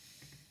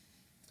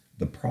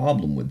 The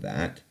problem with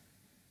that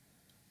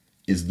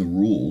is the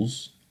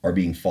rules are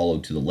being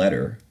followed to the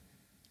letter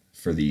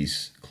for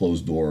these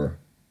closed door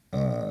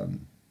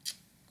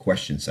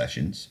question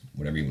sessions,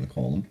 whatever you want to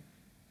call them.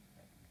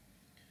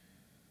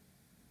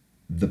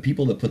 The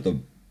people that put the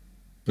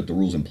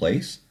rules in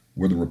place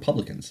were the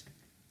Republicans.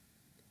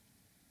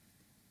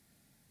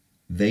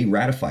 They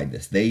ratified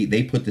this.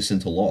 They put this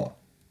into law.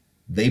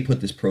 They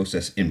put this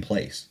process in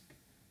place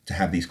to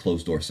have these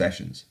closed door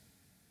sessions.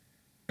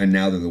 And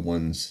now they're the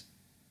ones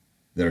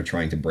that are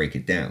trying to break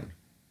it down.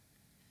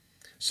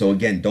 So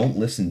again, don't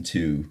listen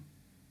to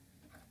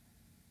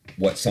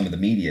what some of the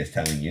media is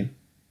telling you,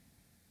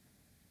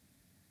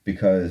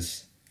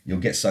 because you'll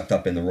get sucked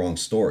up in the wrong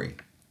story.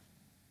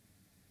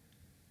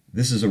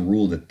 This is a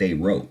rule that they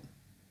wrote.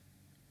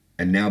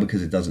 And now,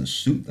 because it doesn't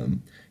suit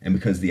them, and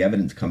because the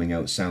evidence coming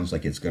out sounds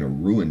like it's going to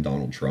ruin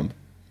Donald Trump,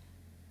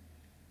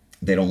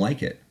 they don't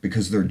like it,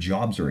 because their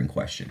jobs are in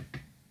question.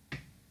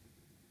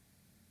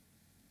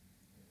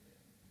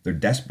 They're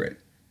desperate.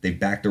 They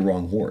backed the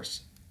wrong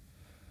horse.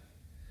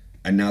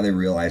 And now they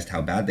realized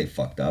how bad they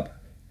fucked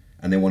up,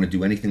 and they want to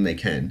do anything they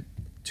can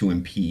to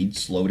impede,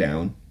 slow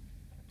down,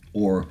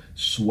 or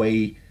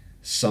sway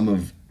some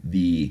of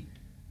the,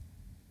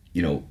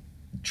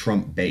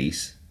 Trump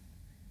base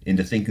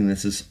into thinking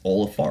this is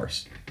all a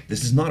farce.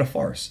 This is not a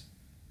farce.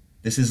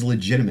 This is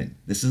legitimate.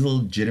 This is a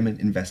legitimate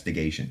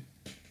investigation.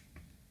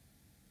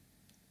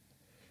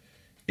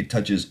 It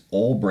touches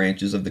all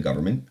branches of the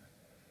government: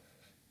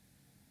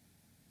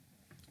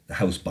 the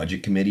House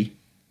Budget Committee,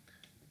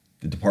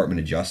 the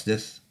Department of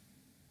Justice,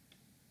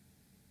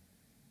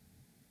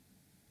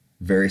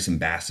 various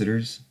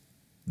ambassadors,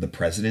 the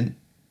president,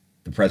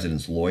 the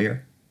president's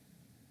lawyer,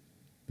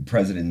 the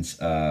president's,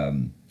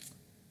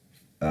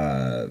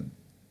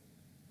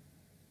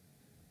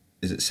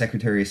 is it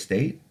Secretary of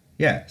State?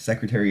 Yeah,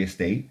 Secretary of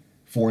State,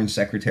 Foreign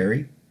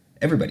Secretary,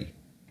 everybody.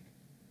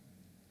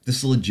 This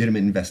is a legitimate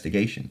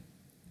investigation,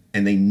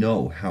 and they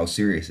know how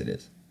serious it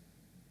is.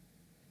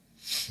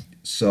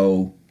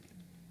 So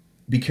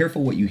be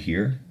careful what you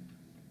hear.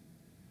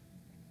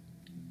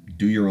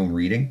 Do your own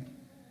reading.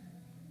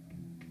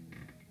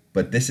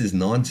 But this is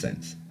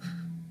nonsense.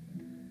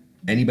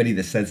 Anybody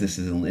that says this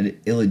is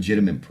an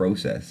illegitimate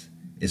process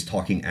is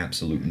talking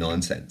absolute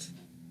nonsense.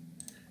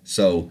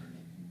 So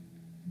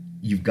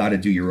you've got to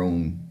do your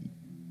own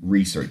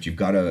research. You've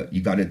got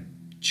to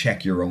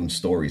check your own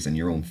stories and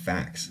your own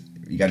facts.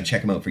 You got to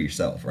check them out for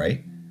yourself,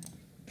 right?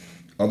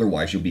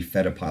 Otherwise, you'll be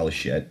fed a pile of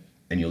shit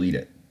and you'll eat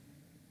it.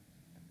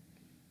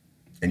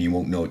 And you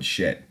won't know it's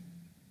shit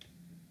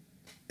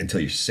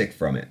until you're sick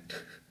from it.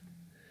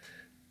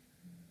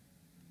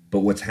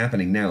 But what's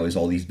happening now is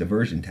all these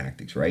diversion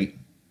tactics, right?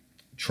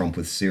 Trump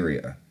with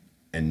Syria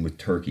and with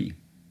Turkey.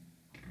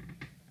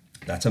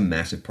 That's a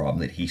massive problem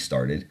that he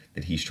started,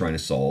 that he's trying to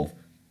solve,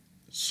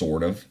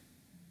 sort of,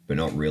 but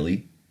not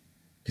really.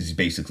 Because he's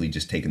basically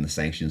just taken the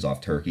sanctions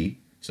off Turkey,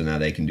 so now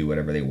they can do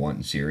whatever they want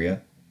in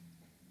Syria.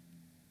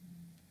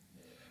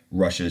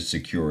 Russia has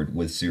secured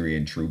with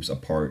Syrian troops a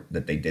part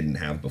that they didn't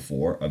have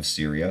before of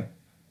Syria.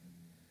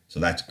 So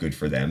that's good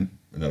for them.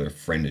 Another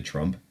friend of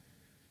Trump.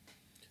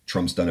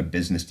 Trump's done a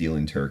business deal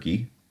in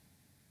Turkey,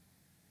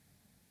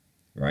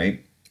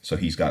 right? So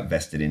he's got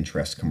vested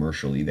interests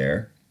commercially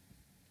there,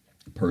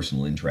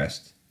 personal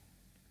interests.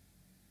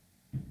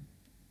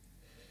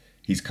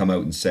 He's come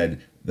out and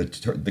said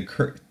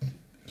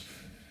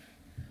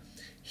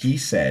he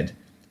said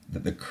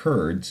that the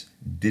Kurds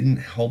didn't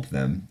help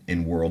them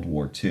in World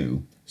War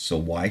II, so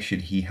why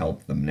should he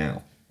help them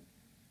now?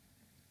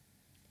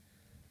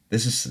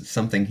 This is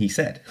something he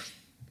said.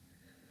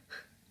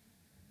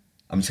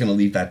 I'm just going to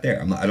leave that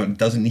there. It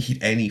doesn't need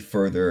any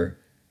further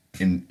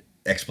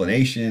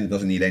explanation. It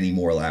doesn't need any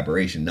more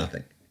elaboration.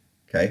 Nothing.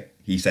 Okay?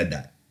 He said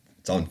that.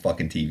 It's on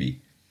fucking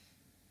TV.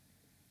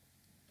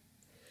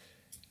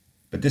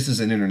 But this is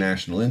an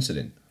international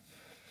incident.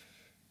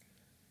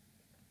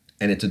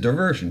 And it's a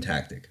diversion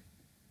tactic.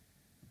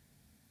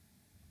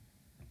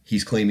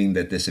 He's claiming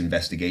that this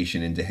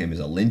investigation into him is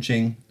a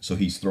lynching. So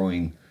he's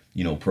throwing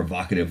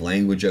provocative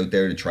language out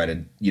there to try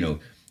to,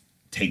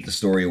 take the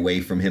story away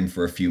from him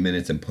for a few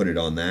minutes and put it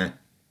on that.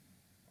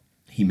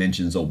 He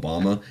mentions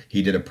Obama.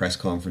 He did a press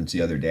conference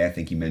the other day. I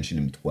think he mentioned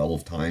him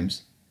 12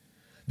 times.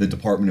 The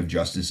Department of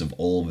Justice have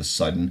all of a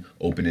sudden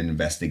opened an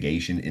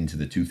investigation into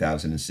the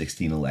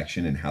 2016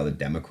 election and how the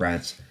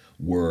Democrats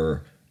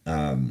were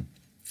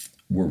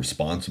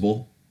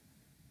responsible.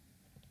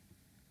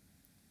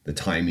 The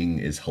timing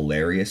is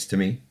hilarious to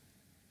me.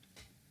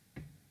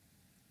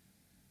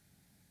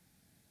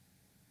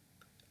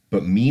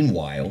 But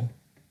meanwhile,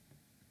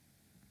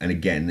 and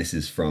again, this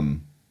is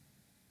from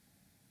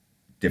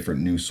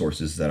different news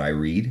sources that I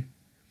read,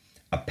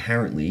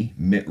 apparently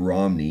Mitt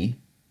Romney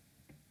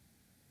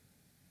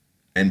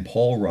and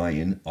Paul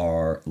Ryan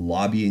are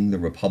lobbying the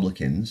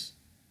Republicans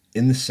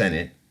in the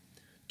Senate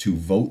to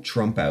vote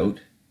Trump out.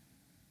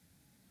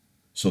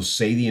 So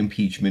say the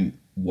impeachment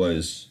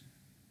was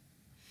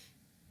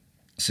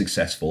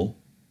successful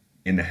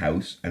in the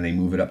House and they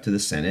move it up to the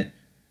Senate.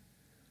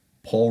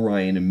 Paul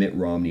Ryan and Mitt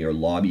Romney are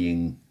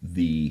lobbying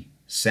the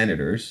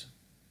senators,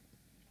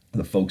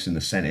 the folks in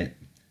the Senate,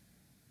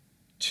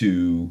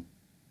 to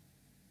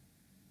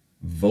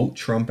vote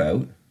Trump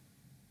out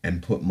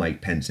and put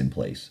Mike Pence in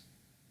place,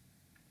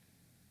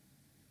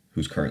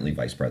 who's currently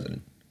vice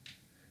president.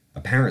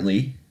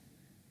 Apparently,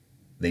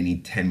 they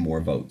need 10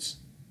 more votes,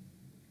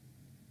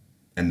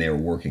 and they're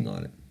working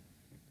on it.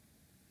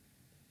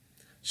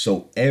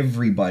 So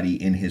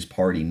everybody in his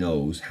party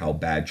knows how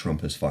bad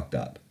Trump has fucked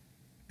up,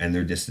 and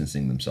they're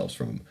distancing themselves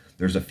from him.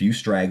 There's a few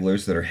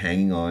stragglers that are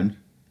hanging on,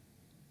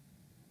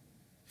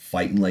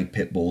 fighting like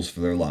pit bulls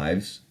for their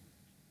lives.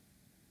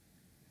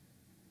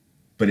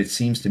 But it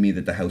seems to me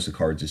that the house of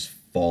cards is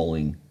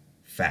falling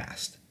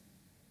fast.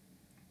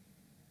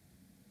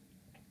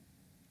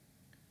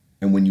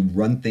 And when you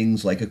run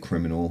things like a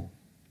criminal,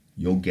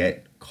 you'll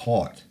get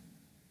caught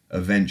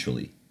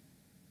eventually.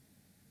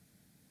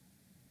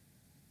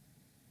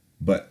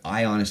 But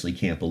I honestly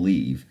can't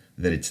believe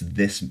that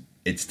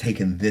it's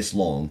taken this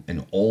long,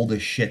 and all the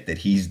shit that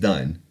he's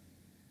done,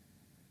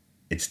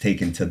 it's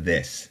taken to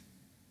this.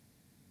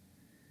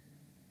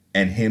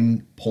 And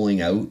him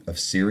pulling out of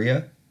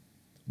Syria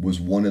was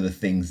one of the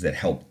things that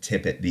helped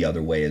tip it the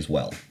other way as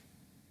well.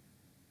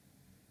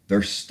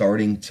 They're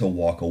starting to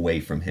walk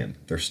away from him.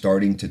 They're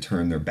starting to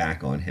turn their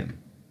back on him.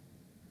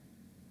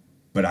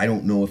 But I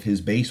don't know if his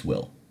base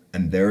will.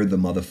 And they're the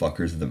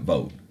motherfuckers that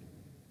vote.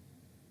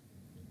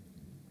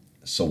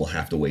 So we'll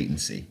have to wait and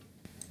see.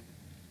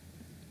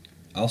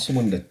 I also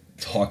wanted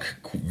to talk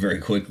very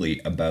quickly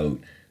about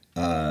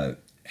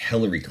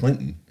Hillary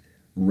Clinton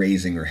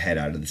raising her head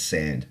out of the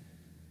sand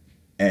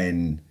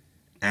and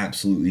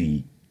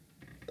absolutely,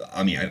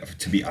 I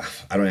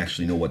don't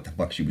actually know what the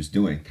fuck she was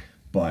doing,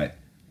 but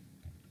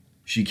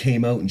she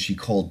came out and she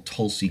called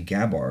Tulsi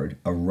Gabbard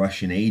a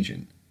Russian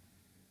agent.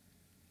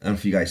 I don't know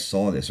if you guys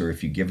saw this or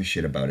if you give a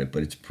shit about it,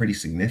 but it's pretty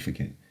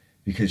significant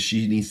because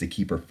she needs to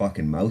keep her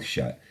fucking mouth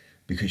shut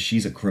because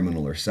she's a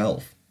criminal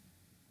herself.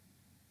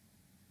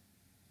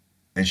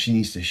 And she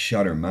needs to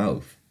shut her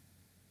mouth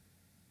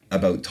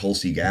about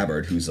Tulsi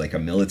Gabbard, who's like a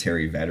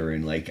military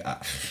veteran. Like,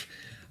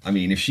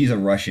 if she's a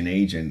Russian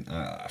agent,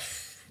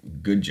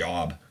 good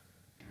job.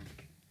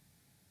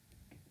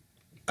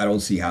 I don't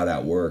see how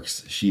that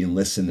works. She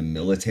enlists in the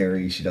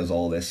military. She does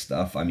all this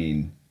stuff.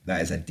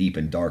 That is a deep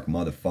and dark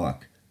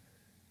motherfucker.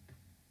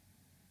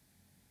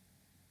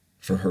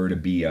 For her to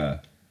be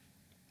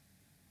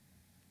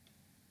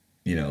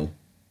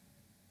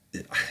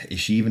is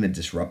she even a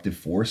disruptive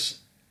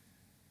force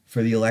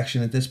for the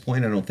election at this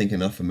point? I don't think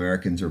enough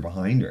Americans are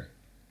behind her.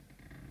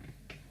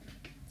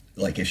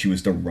 Like if she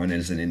was to run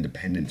as an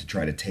independent to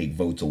try to take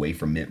votes away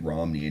from Mitt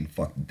Romney and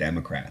fuck the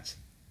Democrats.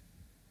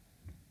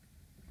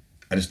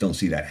 I just don't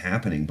see that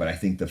happening, but I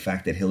think the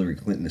fact that Hillary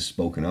Clinton has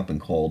spoken up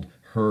and called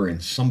her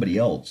and somebody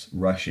else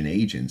Russian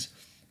agents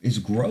is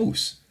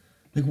gross.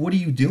 Like, what are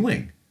you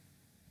doing?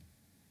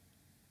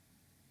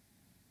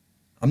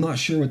 I'm not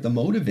sure what the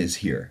motive is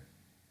here,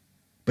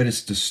 but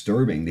it's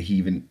disturbing to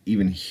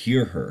even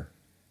hear her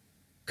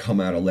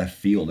come out of left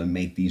field and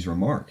make these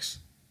remarks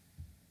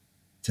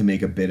to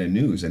make a bit of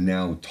news. And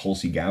now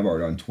Tulsi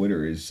Gabbard on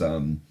Twitter is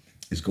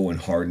going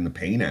hard in the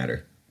paint at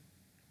her.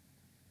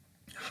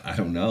 I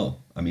don't know.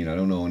 I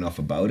don't know enough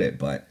about it,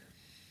 but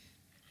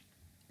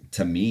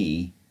to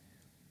me,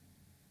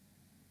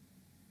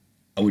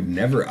 I would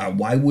never.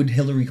 Why would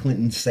Hillary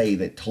Clinton say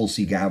that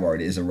Tulsi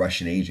Gabbard is a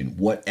Russian agent?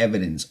 What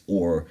evidence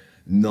or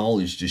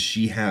knowledge does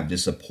she have to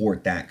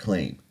support that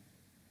claim?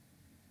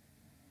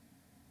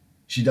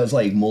 She does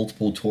like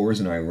multiple tours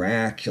in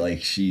Iraq.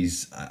 Like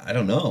I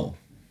don't know.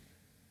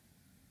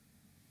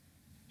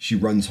 She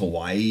runs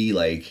Hawaii.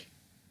 Like,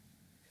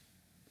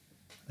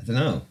 I don't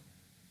know.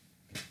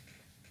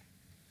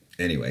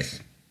 Anyways,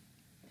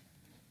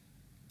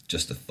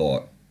 just a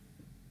thought.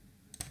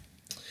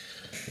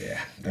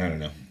 Yeah, I don't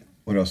know.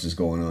 What else is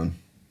going on?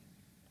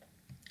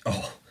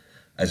 Oh,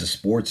 as a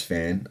sports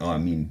fan,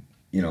 I'm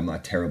not a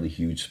terribly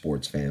huge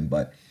sports fan,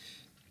 but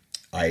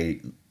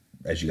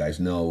as you guys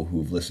know,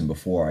 who've listened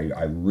before,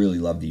 I really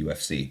love the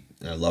UFC.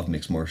 I love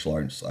mixed martial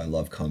arts. I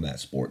love combat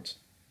sports.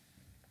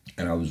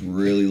 And I was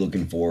really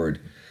looking forward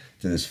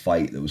to this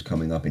fight that was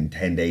coming up in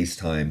 10 days'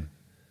 time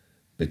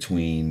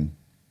between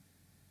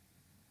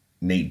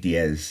Nate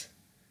Diaz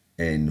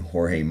and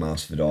Jorge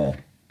Masvidal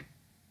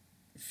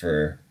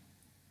for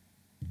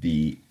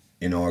the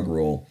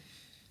inaugural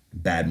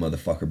bad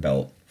motherfucker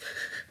belt.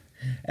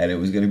 And it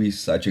was going to be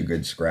such a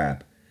good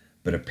scrap.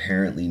 But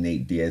apparently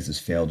Nate Diaz has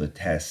failed a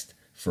test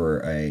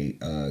for a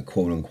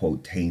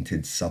quote-unquote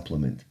tainted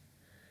supplement.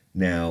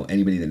 Now,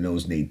 anybody that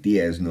knows Nate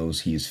Diaz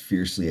knows he's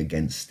fiercely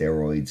against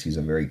steroids. He's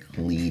a very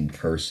clean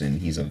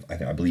person.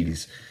 I believe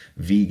he's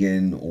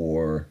vegan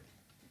or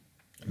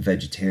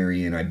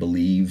vegetarian, I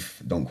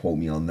believe. Don't quote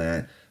me on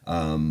that.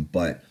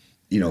 But,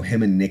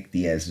 him and Nick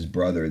Diaz, his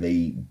brother,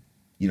 they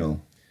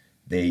do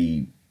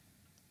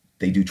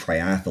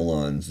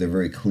triathlons. They're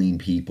very clean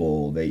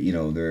people.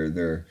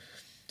 They're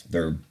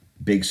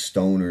big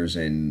stoners,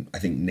 and I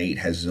think Nate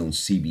has his own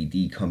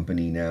CBD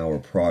company now or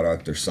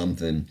product or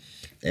something.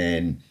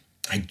 And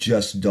I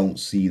just don't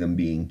see them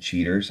being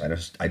cheaters. I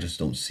just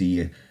don't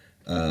see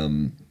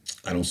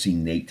I don't see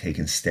Nate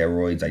taking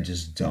steroids. I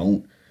just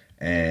don't.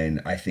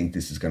 And I think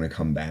this is going to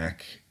come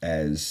back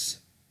as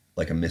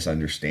like a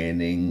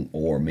misunderstanding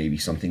or maybe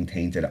something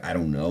tainted. I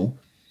don't know.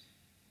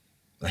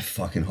 I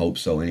fucking hope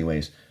so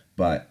anyways.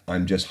 But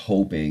I'm just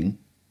hoping,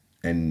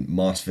 and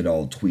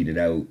Masvidal tweeted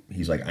out,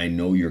 he's like, I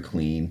know you're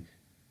clean.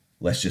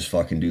 Let's just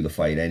fucking do the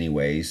fight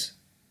anyways.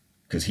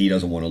 Because he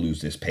doesn't want to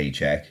lose this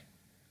paycheck.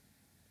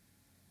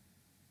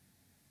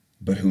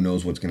 But who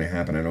knows what's going to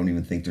happen. I don't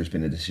even think there's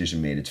been a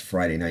decision made. It's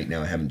Friday night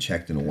now. I haven't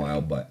checked in a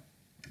while, but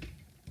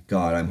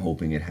God, I'm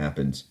hoping it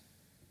happens.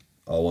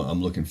 Oh,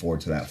 I'm looking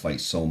forward to that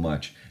fight so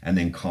much. And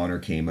then Conor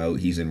came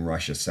out. He's in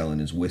Russia selling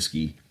his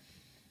whiskey.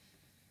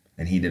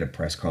 And he did a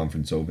press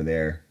conference over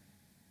there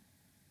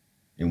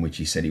in which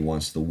he said he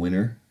wants the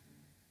winner.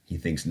 He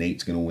thinks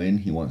Nate's going to win.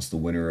 He wants the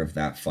winner of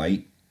that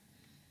fight.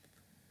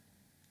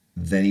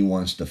 Then he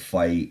wants to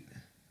fight,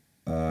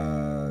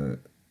 who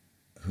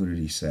did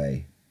he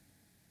say?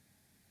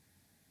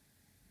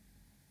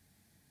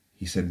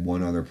 He said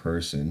one other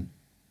person.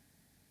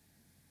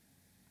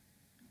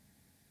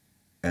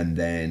 And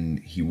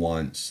then he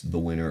wants the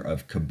winner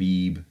of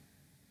Khabib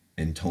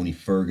and Tony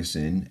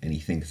Ferguson, and he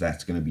thinks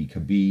that's going to be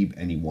Khabib,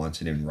 and he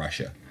wants it in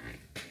Russia.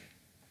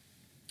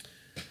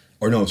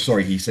 Or no,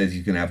 sorry, he says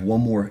he's going to have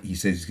one more. He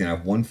says he's going to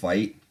have one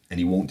fight, and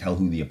he won't tell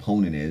who the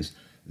opponent is.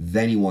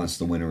 Then he wants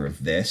the winner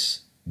of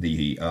this,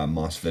 the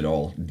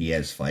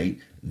Masvidal-Diaz fight.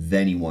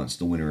 Then he wants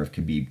the winner of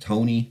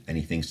Khabib-Tony, and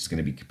he thinks it's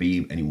going to be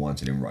Khabib, and he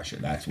wants it in Russia.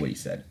 That's what he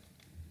said.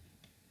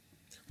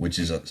 Which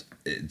is,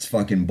 it's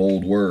fucking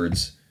bold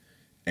words.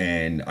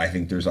 And I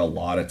think there's a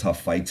lot of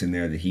tough fights in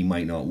there that he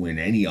might not win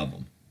any of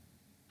them.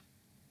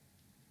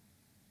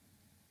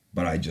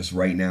 But I just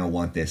right now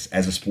want this.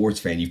 As a sports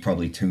fan, you've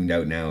probably tuned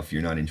out now if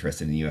you're not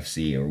interested in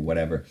UFC or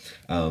whatever.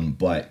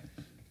 But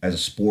as a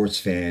sports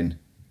fan,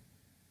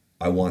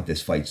 I want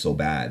this fight so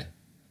bad.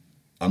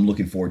 I'm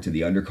looking forward to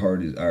the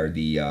undercard, or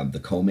the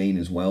co-main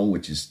as well,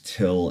 which is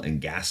Till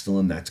and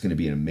Gastelum. That's going to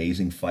be an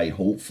amazing fight,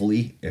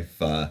 hopefully, if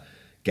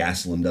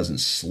Gastelum doesn't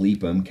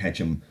sleep him, catch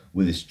him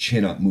with his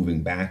chin up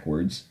moving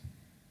backwards.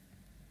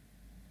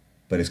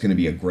 But it's going to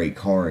be a great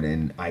card,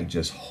 and I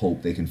just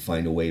hope they can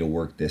find a way to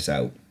work this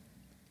out.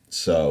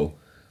 So,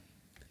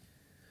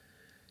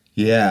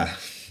 yeah,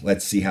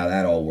 let's see how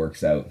that all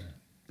works out.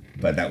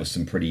 But that was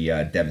some pretty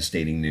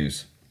devastating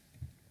news.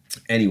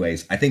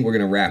 Anyways, I think we're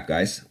going to wrap,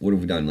 guys. What have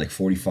we done? Like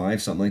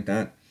 45, something like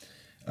that?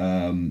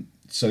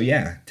 So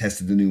yeah,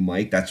 tested the new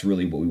mic. That's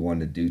really what we wanted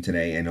to do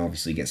today, and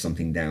obviously get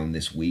something down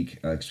this week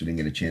because we didn't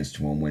get a chance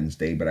to on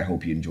Wednesday. But I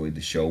hope you enjoyed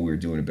the show. We were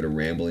doing a bit of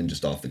rambling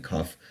just off the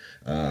cuff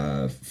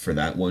for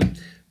that one.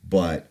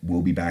 But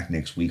we'll be back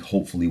next week,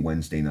 hopefully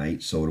Wednesday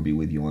night. So it'll be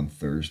with you on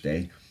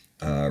Thursday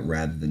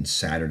rather than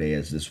Saturday,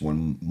 as this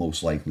one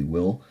most likely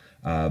will.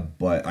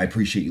 But I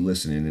appreciate you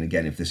listening. And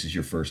again, if this is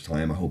your first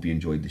time, I hope you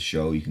enjoyed the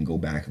show. You can go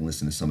back and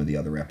listen to some of the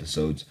other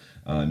episodes.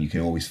 You can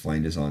always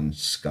find us on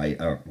Skype,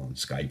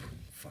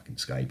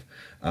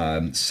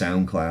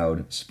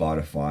 SoundCloud,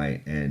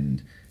 Spotify,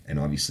 and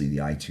obviously the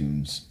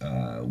iTunes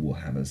will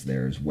have us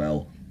there as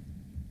well.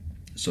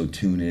 So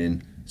tune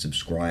in,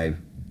 subscribe,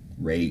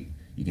 rate.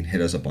 You can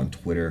hit us up on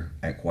Twitter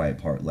at Quiet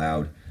Part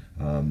Loud.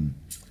 And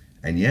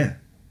yeah,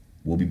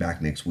 we'll be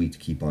back next week to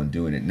keep on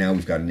doing it. Now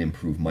we've got an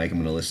improved mic. I'm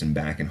going to listen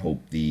back and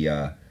hope the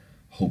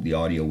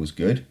audio was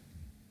good.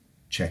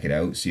 Check it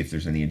out, see if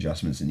there's any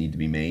adjustments that need to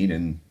be made,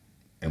 and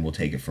we'll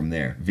take it from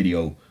there.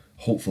 Video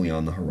hopefully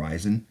on the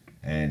horizon,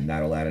 and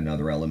that'll add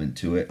another element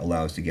to it.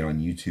 Allow us to get on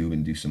YouTube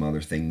and do some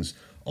other things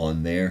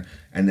on there,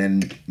 and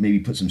then maybe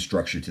put some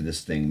structure to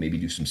this thing. Maybe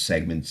do some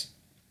segments.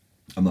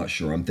 I'm not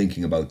sure. I'm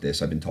thinking about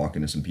this. I've been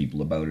talking to some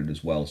people about it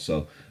as well,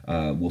 so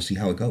we'll see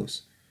how it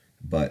goes.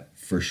 But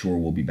for sure,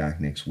 we'll be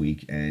back next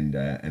week, and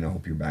I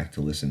hope you're back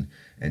to listen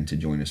and to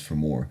join us for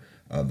more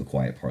of the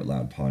Quiet Part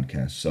Loud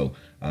podcast. So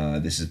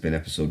this has been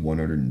episode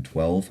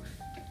 112.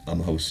 I'm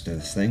the host of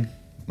this thing.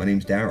 My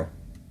name's Daryl,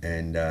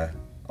 and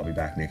I'll be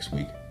back next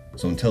week.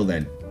 So until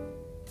then,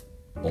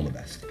 all the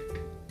best.